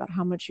realistic about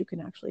how much you can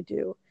actually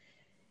do.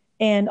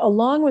 And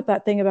along with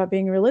that thing about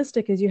being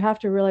realistic is you have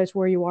to realize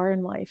where you are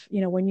in life.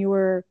 When you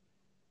were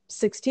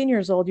 16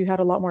 years old, you had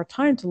a lot more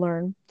time to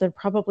learn than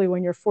probably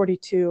when you're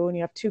 42 and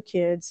you have 2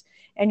 kids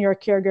and you're a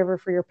caregiver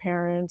for your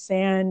parents,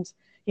 and,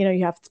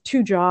 you have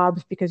 2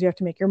 jobs because you have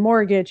to make your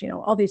mortgage,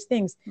 all these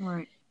things.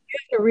 Right. You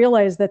have to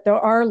realize that there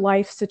are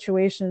life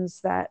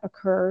situations that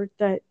occur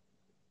that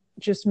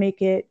just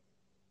make it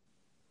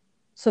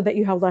so that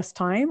you have less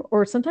time,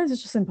 or sometimes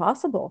it's just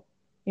impossible.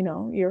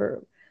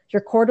 Your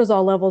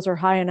cortisol levels are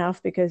high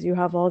enough because you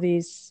have all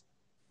these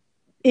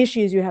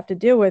issues you have to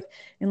deal with,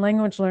 and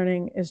language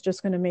learning is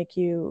just going to make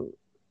you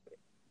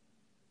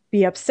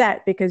be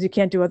upset because you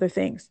can't do other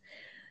things.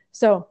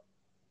 So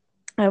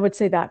I would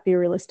say that, be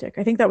realistic.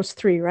 I think that was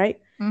 3, right?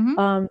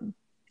 Mm-hmm.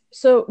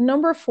 So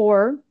number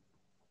 4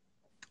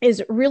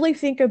 is really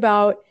think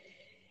about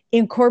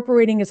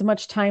incorporating as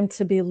much time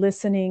to be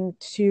listening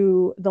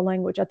to the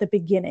language at the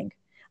beginning,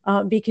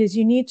 because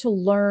you need to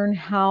learn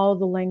how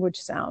the language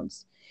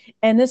sounds.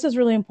 And this is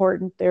really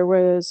important. There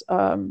was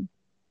a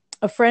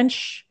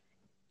French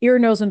ear,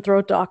 nose, and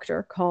throat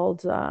doctor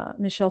called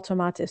Michel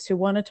Tomatis, who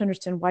wanted to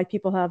understand why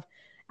people have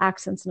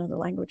accents in other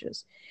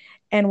languages.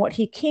 And what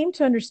he came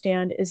to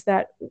understand is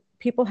that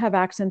people have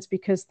accents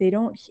because they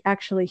don't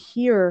actually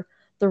hear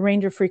the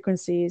range of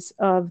frequencies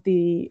of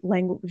the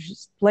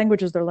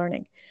languages they're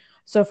learning.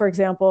 So, for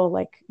example,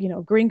 like,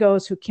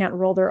 gringos who can't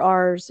roll their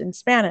R's in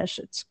Spanish,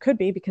 it could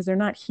be because they're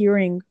not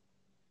hearing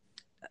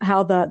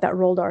how that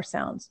rolled R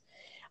sounds.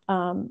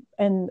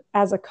 And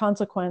as a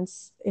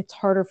consequence, it's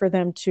harder for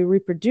them to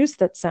reproduce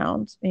that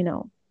sound,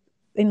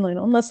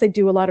 unless they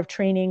do a lot of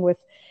training with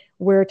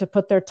where to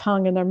put their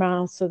tongue in their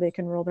mouth so they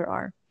can roll their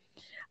R.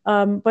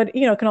 But,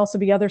 it can also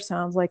be other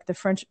sounds like the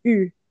French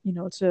U,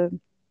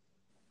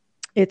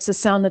 it's a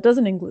sound that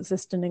doesn't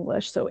exist in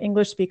English. So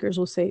English speakers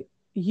will say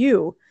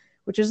you,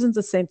 which isn't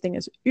the same thing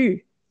as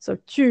U. So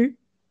tu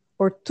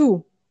or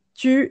tu.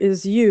 Tu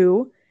is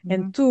you,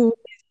 and tu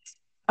is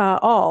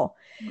all.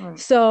 Right.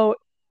 So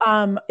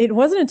it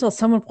wasn't until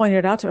someone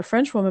a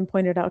French woman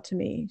pointed out to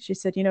me, she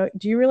said, do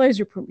you realize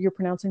you're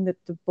pronouncing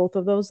both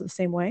of those the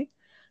same way?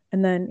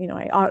 And then,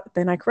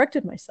 I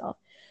corrected myself.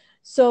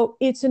 So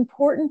it's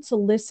important to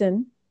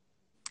listen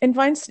and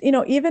find,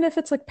 even if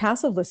it's like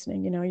passive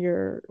listening,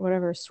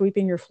 you're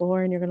sweeping your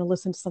floor and you're going to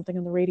listen to something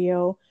on the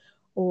radio,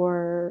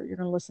 or you're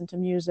going to listen to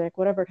music,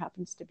 whatever it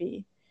happens to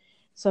be.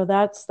 So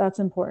that's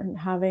important,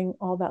 having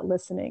all that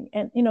listening.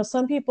 And,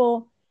 some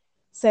people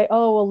say,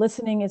 oh, well,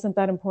 listening isn't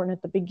that important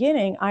at the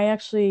beginning. I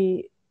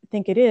actually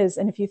think it is.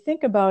 And if you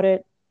think about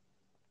it,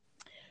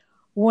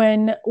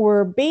 when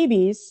we're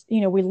babies,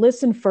 we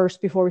listen first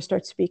before we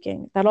start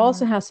speaking. That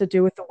also has to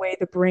do with the way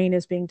the brain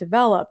is being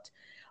developed.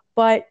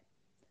 But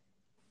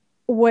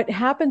what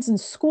happens in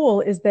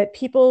school is that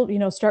people,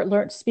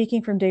 start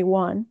speaking from day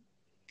one.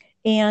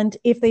 And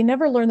if they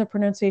never learn the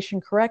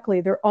pronunciation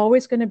correctly, they're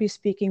always going to be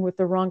speaking with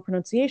the wrong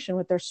pronunciation,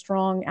 with their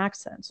strong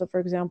accent. So, for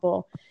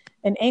example,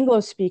 an Anglo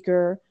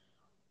speaker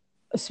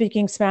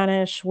speaking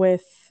Spanish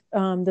with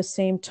the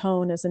same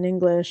tone as an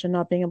English and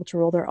not being able to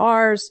roll their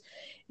R's,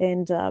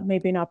 and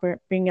maybe not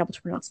being able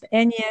to pronounce the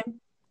Enye.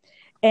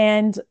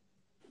 And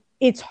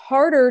it's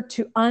harder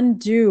to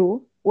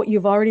undo what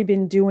you've already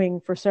been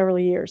doing for several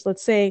years.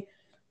 Let's say,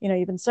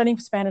 you've been studying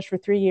Spanish for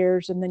 3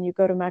 years, and then you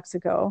go to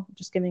Mexico,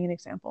 just giving an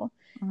example,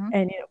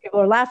 and people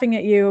are laughing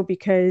at you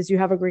because you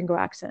have a gringo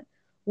accent.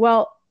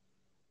 Well,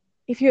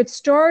 if you had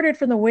started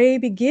from the way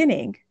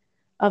beginning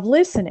of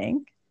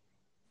listening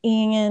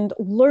and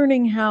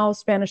learning how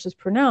Spanish is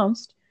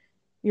pronounced,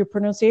 your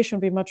pronunciation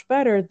will be much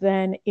better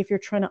than if you're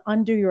trying to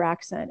undo your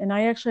accent. And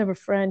I actually have a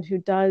friend who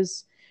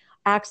does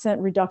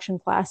accent reduction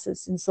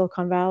classes in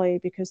Silicon Valley,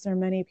 because there are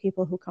many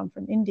people who come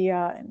from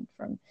India and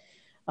from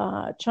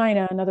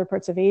China and other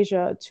parts of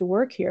Asia to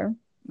work here.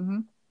 Mm-hmm.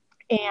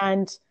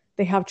 And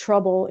they have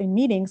trouble in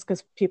meetings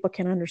because people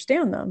can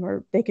understand them,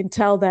 or they can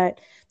tell that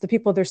the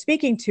people they're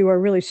speaking to are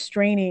really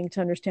straining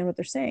to understand what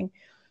they're saying.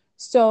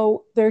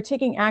 So they're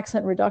taking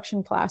accent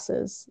reduction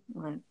classes.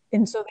 Right.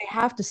 And so they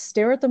have to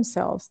stare at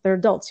themselves. They're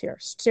adults here,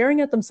 staring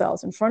at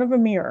themselves in front of a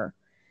mirror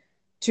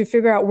to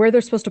figure out where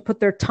they're supposed to put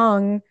their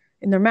tongue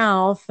in their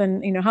mouth,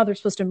 and how they're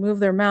supposed to move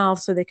their mouth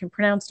so they can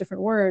pronounce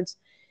different words.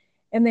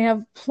 And they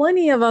have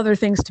plenty of other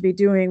things to be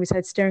doing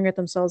besides staring at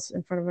themselves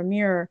in front of a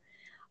mirror.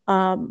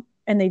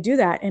 And they do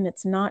that, and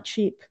it's not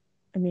cheap.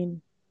 I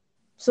mean,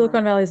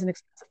 Silicon Valley is an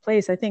expensive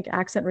place. I think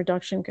accent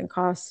reduction can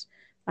cost,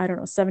 I don't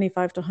know,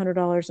 $75 to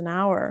 $100 an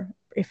hour,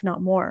 if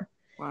not more.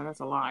 Wow, that's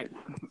a lot.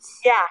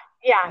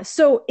 Yeah.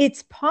 So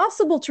it's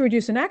possible to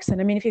reduce an accent.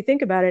 I mean, if you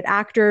think about it,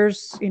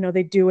 actors,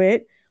 they do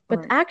it,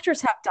 but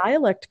actors have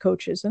dialect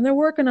coaches, and they're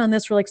working on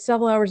this for like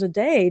several hours a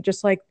day,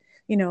 just like,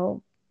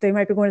 they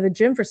might be going to the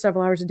gym for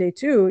several hours a day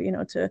too,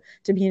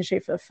 to be in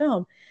shape for the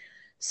film.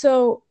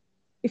 So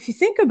if you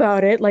think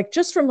about it, like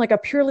just from like a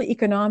purely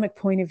economic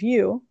point of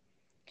view,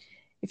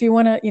 if you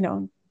want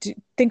to,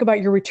 think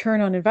about your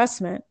return on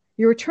investment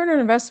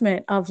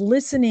of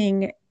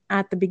listening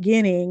at the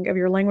beginning of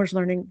your language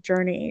learning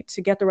journey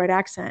to get the right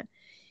accent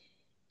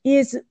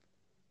is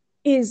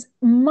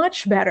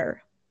much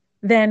better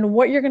than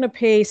what you're going to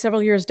pay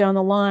several years down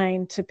the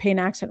line to pay an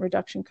accent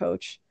reduction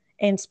coach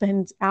and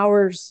spend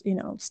hours,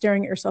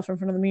 staring at yourself in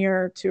front of the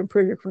mirror to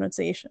improve your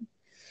pronunciation.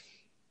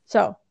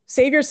 So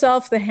save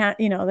yourself the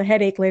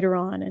headache later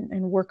on,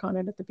 and work on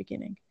it at the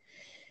beginning.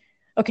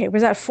 Okay,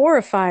 was that 4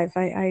 or 5?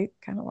 I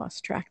kind of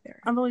lost track there.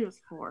 I believe it's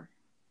 4.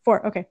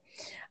 4, okay.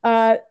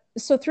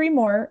 So 3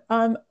 more.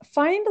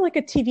 Find like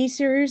a TV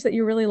series that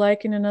you really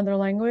like in another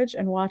language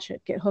and watch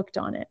it. Get hooked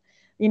on it.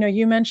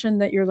 You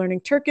mentioned that you're learning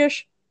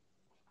Turkish.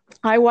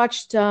 I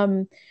watched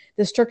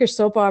this Turkish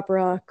soap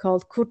opera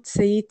called Kurt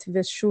Seyit ve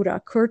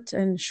Shura, Kurt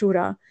and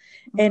Shura.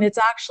 Mm-hmm. And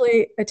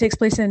it takes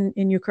place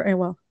in Ukraine,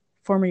 well,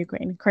 former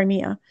Ukraine,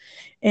 Crimea.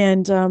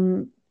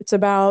 And it's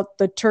about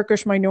the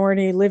Turkish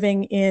minority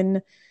living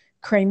in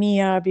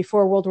Crimea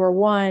before World War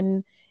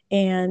I.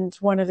 And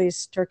one of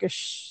these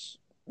Turkish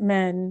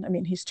men, I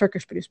mean, he's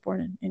Turkish, but he was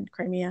born in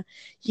Crimea.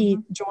 He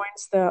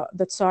joins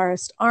the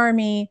Tsarist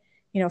army,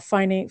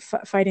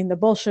 fighting the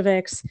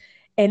Bolsheviks.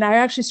 And I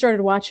actually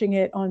started watching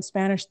it on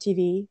Spanish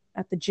TV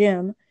at the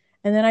gym.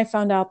 And then I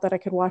found out that I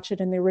could watch it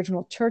in the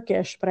original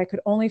Turkish, but I could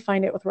only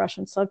find it with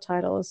Russian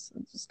subtitles.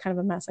 It's kind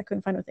of a mess. I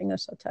couldn't find it with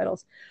English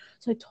subtitles.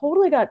 So I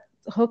totally got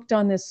hooked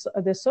on this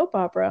soap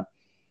opera.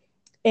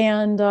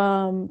 And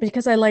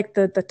because I liked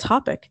the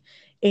topic,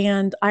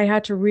 and I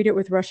had to read it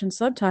with Russian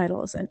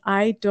subtitles. And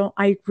I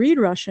read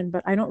Russian,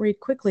 but I don't read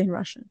quickly in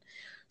Russian.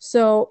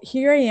 So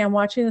here I am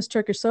watching this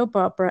Turkish soap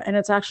opera, and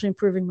it's actually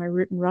improving my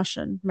reading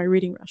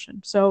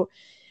Russian. So,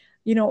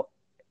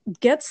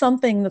 get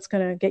something that's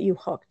going to get you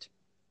hooked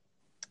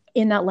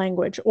in that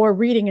language, or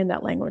reading in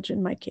that language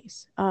in my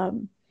case. I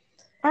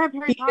have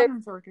Harry Potter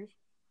in Turkish.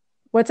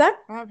 What's that?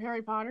 I have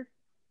Harry Potter.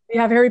 You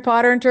have Harry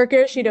Potter in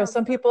Turkish?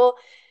 Some people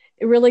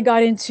really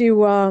got into,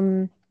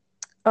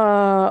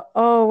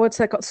 what's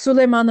that called?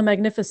 Suleiman the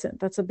Magnificent.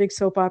 That's a big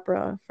soap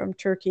opera from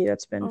Turkey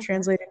that's been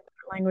translated into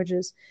different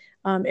languages.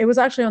 It was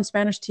actually on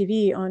Spanish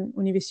TV on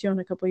Univision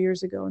a couple of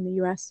years ago in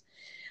the US.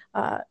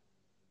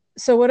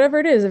 So whatever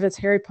it is, if it's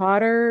Harry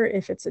Potter,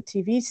 if it's a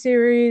TV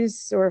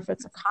series, or if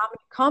it's a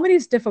comedy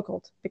is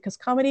difficult, because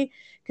comedy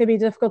can be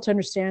difficult to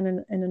understand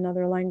in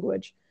another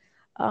language.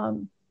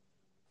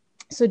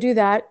 So do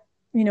that,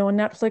 on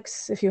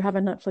Netflix, if you have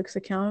a Netflix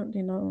account,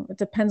 it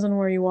depends on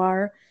where you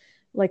are.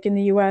 Like in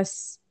the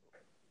US,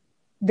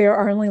 there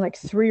are only like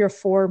 3 or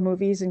 4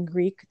 movies in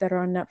Greek that are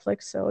on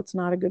Netflix. So it's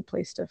not a good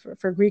place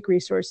for Greek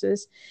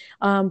resources.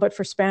 But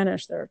for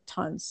Spanish, there are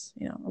tons,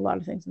 a lot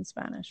of things in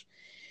Spanish.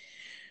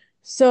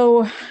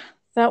 So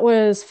that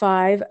was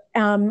 5.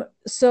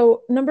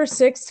 So number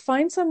 6,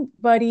 find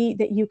somebody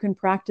that you can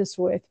practice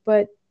with,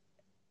 but,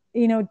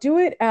 do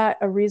it at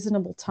a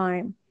reasonable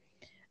time.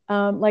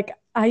 Like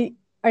I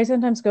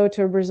sometimes go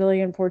to a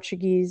Brazilian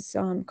Portuguese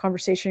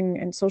conversation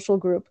and social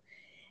group.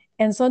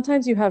 And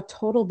sometimes you have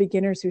total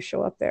beginners who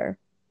show up there,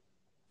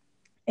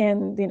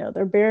 and,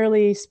 they're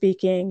barely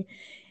speaking,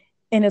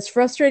 and it's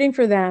frustrating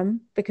for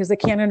them because they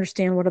can't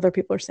understand what other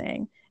people are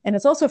saying. And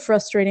it's also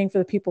frustrating for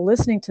the people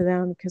listening to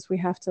them because we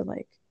have to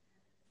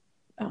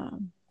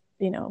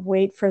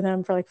wait for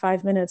them for like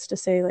 5 minutes to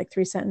say like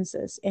 3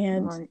 sentences.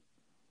 And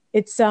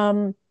it's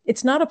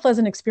not a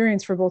pleasant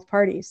experience for both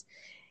parties.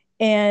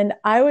 And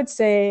I would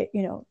say,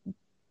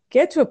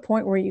 get to a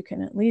point where you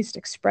can at least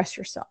express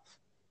yourself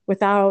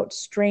without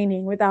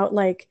straining, without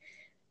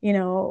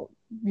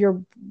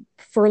you're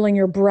furling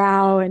your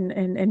brow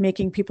and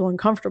making people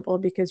uncomfortable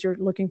because you're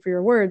looking for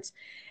your words.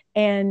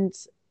 And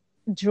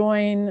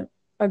join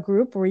a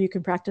group where you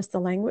can practice the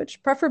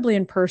language, preferably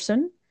in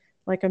person,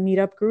 like a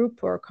meetup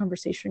group or a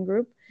conversation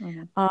group.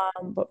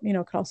 But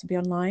it could also be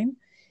online.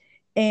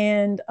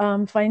 And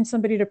find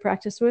somebody to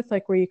practice with,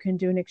 like where you can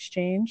do an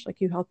exchange,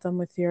 like you help them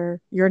with your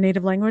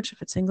native language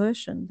if it's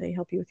English, and they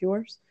help you with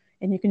yours,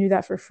 and you can do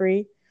that for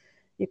free.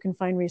 You can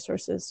find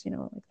resources,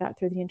 like that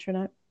through the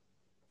internet.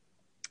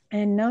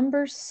 And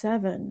number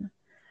 7,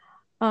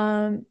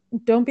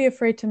 don't be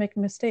afraid to make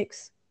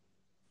mistakes.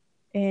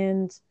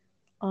 And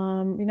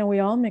we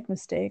all make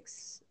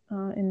mistakes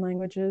in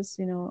languages.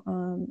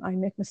 I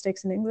make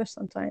mistakes in English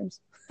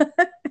sometimes.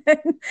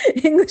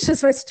 English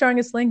is my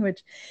strongest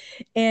language.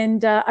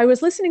 And I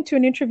was listening to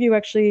an interview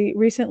actually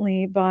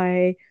recently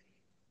by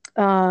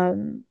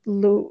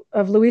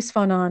Luis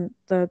Fanon,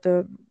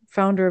 the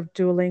founder of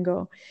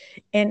Duolingo,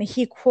 and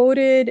he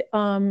quoted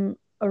a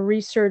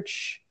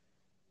research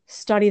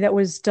study that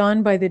was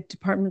done by the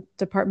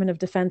Department of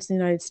Defense in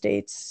the United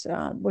States,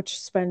 which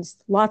spends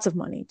lots of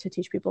money to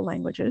teach people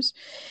languages.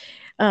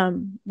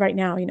 Right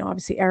now,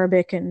 obviously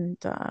Arabic and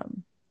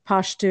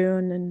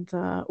Pashtun and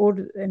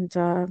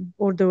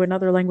Urdu and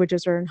other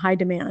languages are in high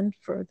demand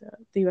for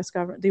the U.S.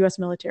 government, the U.S.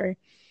 military.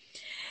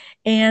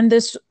 And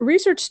this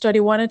research study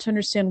wanted to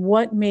understand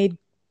what made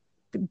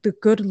the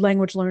good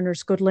language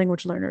learners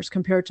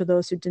compared to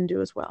those who didn't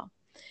do as well.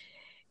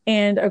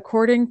 And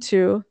according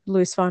to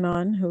Luis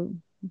Fanon, who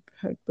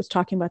was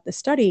talking about this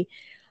study,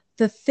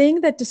 the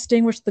thing that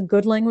distinguished the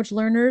good language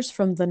learners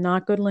from the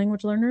not good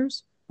language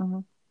learners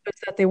was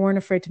that they weren't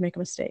afraid to make a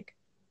mistake.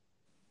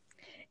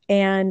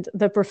 And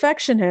the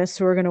perfectionists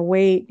who are going to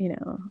wait,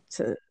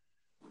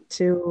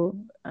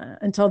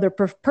 until they're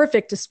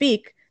perfect to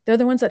speak, they're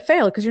the ones that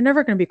fail, because you're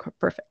never going to be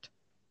perfect.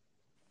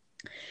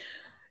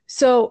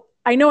 So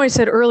I know I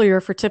said earlier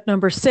for tip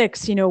number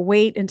 6,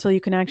 wait until you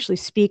can actually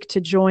speak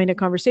to join a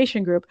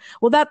conversation group.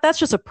 Well, that's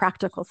just a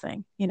practical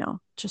thing,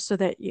 just so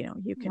that,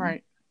 you can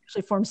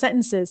actually form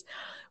sentences.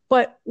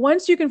 But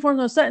once you can form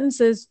those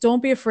sentences,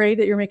 don't be afraid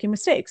that you're making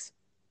mistakes.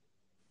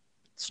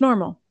 It's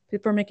normal.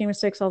 People are making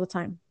mistakes all the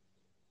time.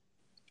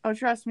 Oh,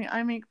 trust me,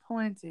 I make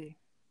plenty.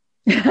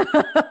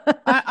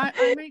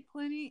 I make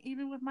plenty,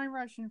 even with my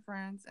Russian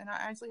friends. And I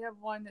actually have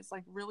one that's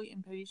like really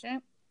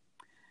impatient.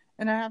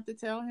 And I have to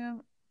tell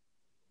him,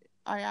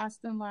 I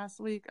asked him last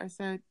week, I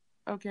said,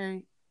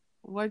 okay,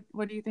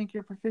 what do you think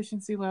your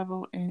proficiency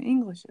level in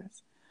English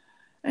is?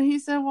 And he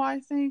said, well,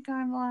 I think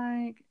I'm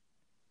like,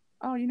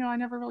 oh, I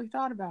never really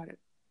thought about it.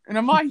 And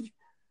I'm like,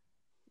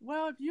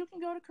 well, if you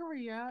can go to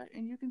Korea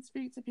and you can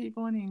speak to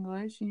people in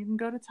English, and you can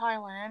go to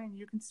Thailand and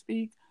you can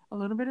speak a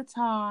little bit of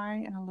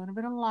Thai and a little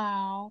bit of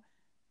Lao,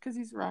 because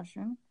he's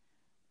Russian.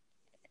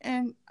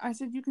 And I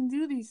said, you can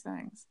do these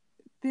things.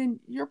 Then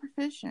you're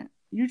proficient.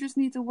 You just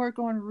need to work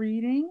on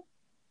reading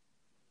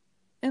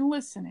and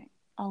listening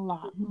a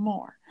lot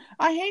more.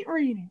 I hate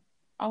reading.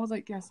 I was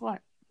like, guess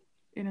what?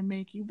 It'll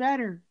make you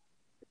better.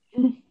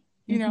 And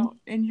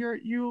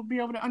you'll be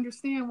able to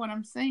understand what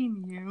I'm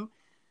saying to you,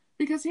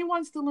 because he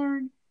wants to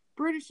learn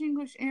British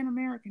English and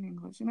American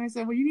English. And I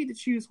said, well, you need to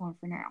choose one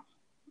for now.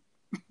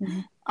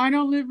 I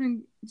don't live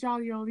in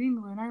jolly old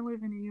England. I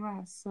live in the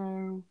U.S.,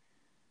 so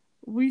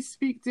we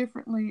speak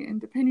differently. And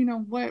depending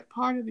on what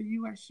part of the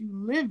U.S. you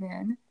live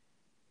in,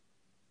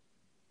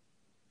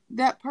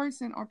 that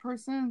person or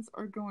persons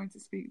are going to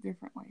speak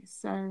differently.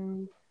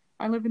 So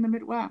I live in the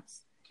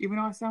Midwest, even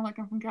though I sound like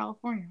I'm from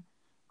California.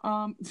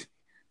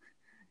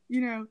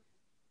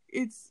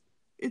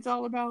 It's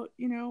all about,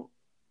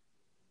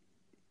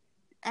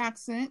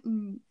 accent,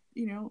 and,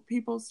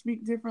 people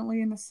speak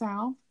differently in the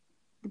South,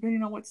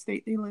 depending on what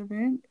state they live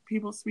in.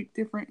 People speak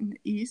different in the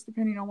East,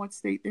 depending on what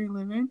state they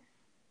live in,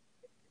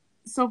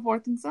 so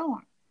forth and so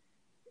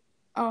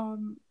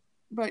on.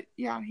 But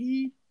yeah,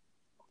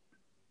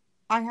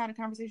 I had a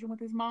conversation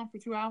with his mom for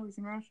 2 hours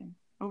in Russian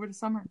over the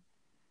summer.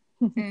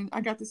 And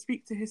I got to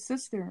speak to his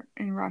sister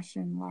in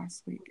Russian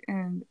last week.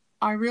 And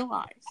I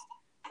realized,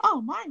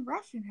 oh, my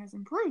Russian has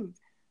improved.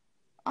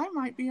 I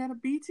might be at a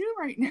B2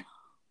 right now,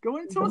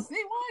 going to a C1.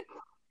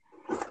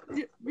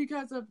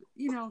 Because of,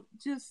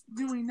 just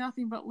doing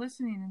nothing but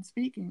listening and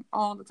speaking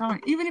all the time.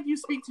 Even if you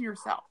speak to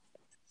yourself.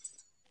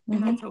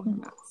 And I told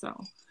him that, so.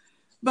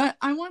 But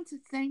I want to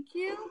thank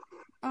you.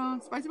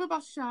 Спасибо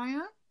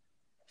большое.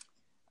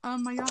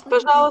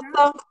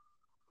 Пожалуйста.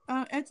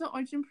 Это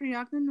очень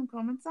приятно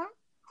знакомиться.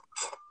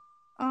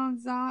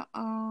 Говорила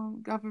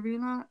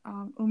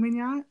у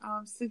меня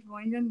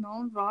сегодня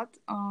новый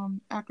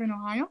Akron,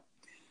 Ohio.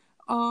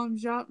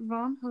 Желаю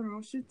вам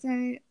хороший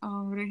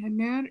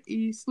регенер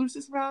и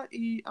слушателя,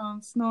 и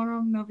с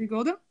Новым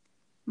годом.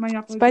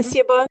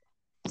 Спасибо.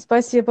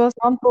 Спасибо.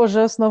 Вам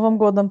тоже с Новым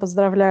годом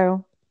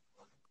поздравляю.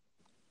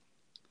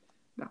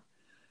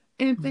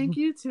 And thank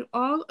you to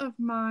all of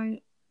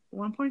my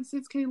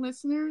 1.6K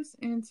listeners,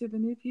 and to the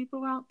new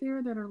people out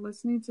there that are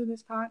listening to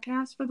this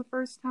podcast for the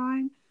first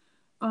time.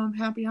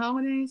 Happy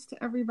holidays to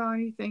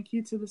everybody. Thank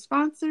you to the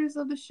sponsors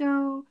of the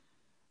show,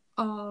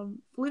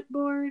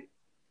 Flipboard,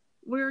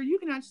 where you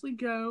can actually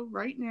go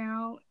right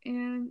now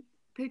and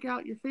pick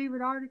out your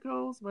favorite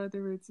articles,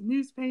 whether it's a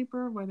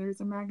newspaper, whether it's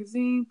a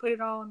magazine, put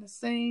it all in the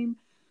same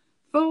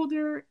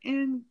folder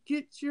and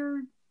get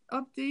your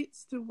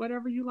updates to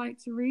whatever you like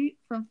to read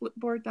from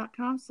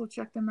flipboard.com. So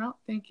check them out.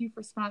 Thank you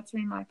for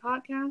sponsoring my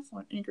podcast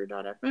on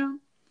anchor.fm.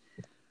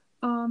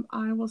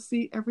 I will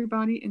see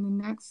everybody in the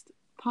next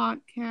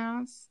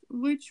podcast,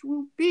 which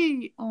will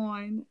be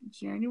on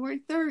January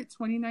 3rd,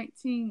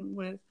 2019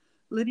 with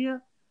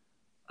Lydia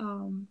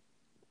Mahova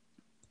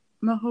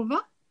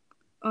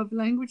of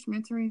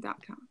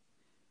languagementoring.com.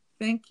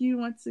 Thank you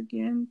once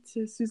again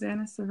to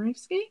Susanna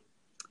Sarevsky.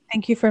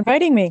 Thank you for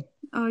inviting me.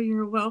 Oh,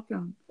 you're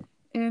welcome.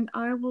 And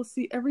I will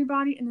see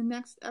everybody in the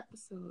next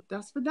episode.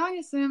 До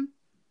свидания, Sim.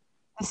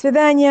 До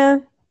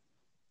свидания.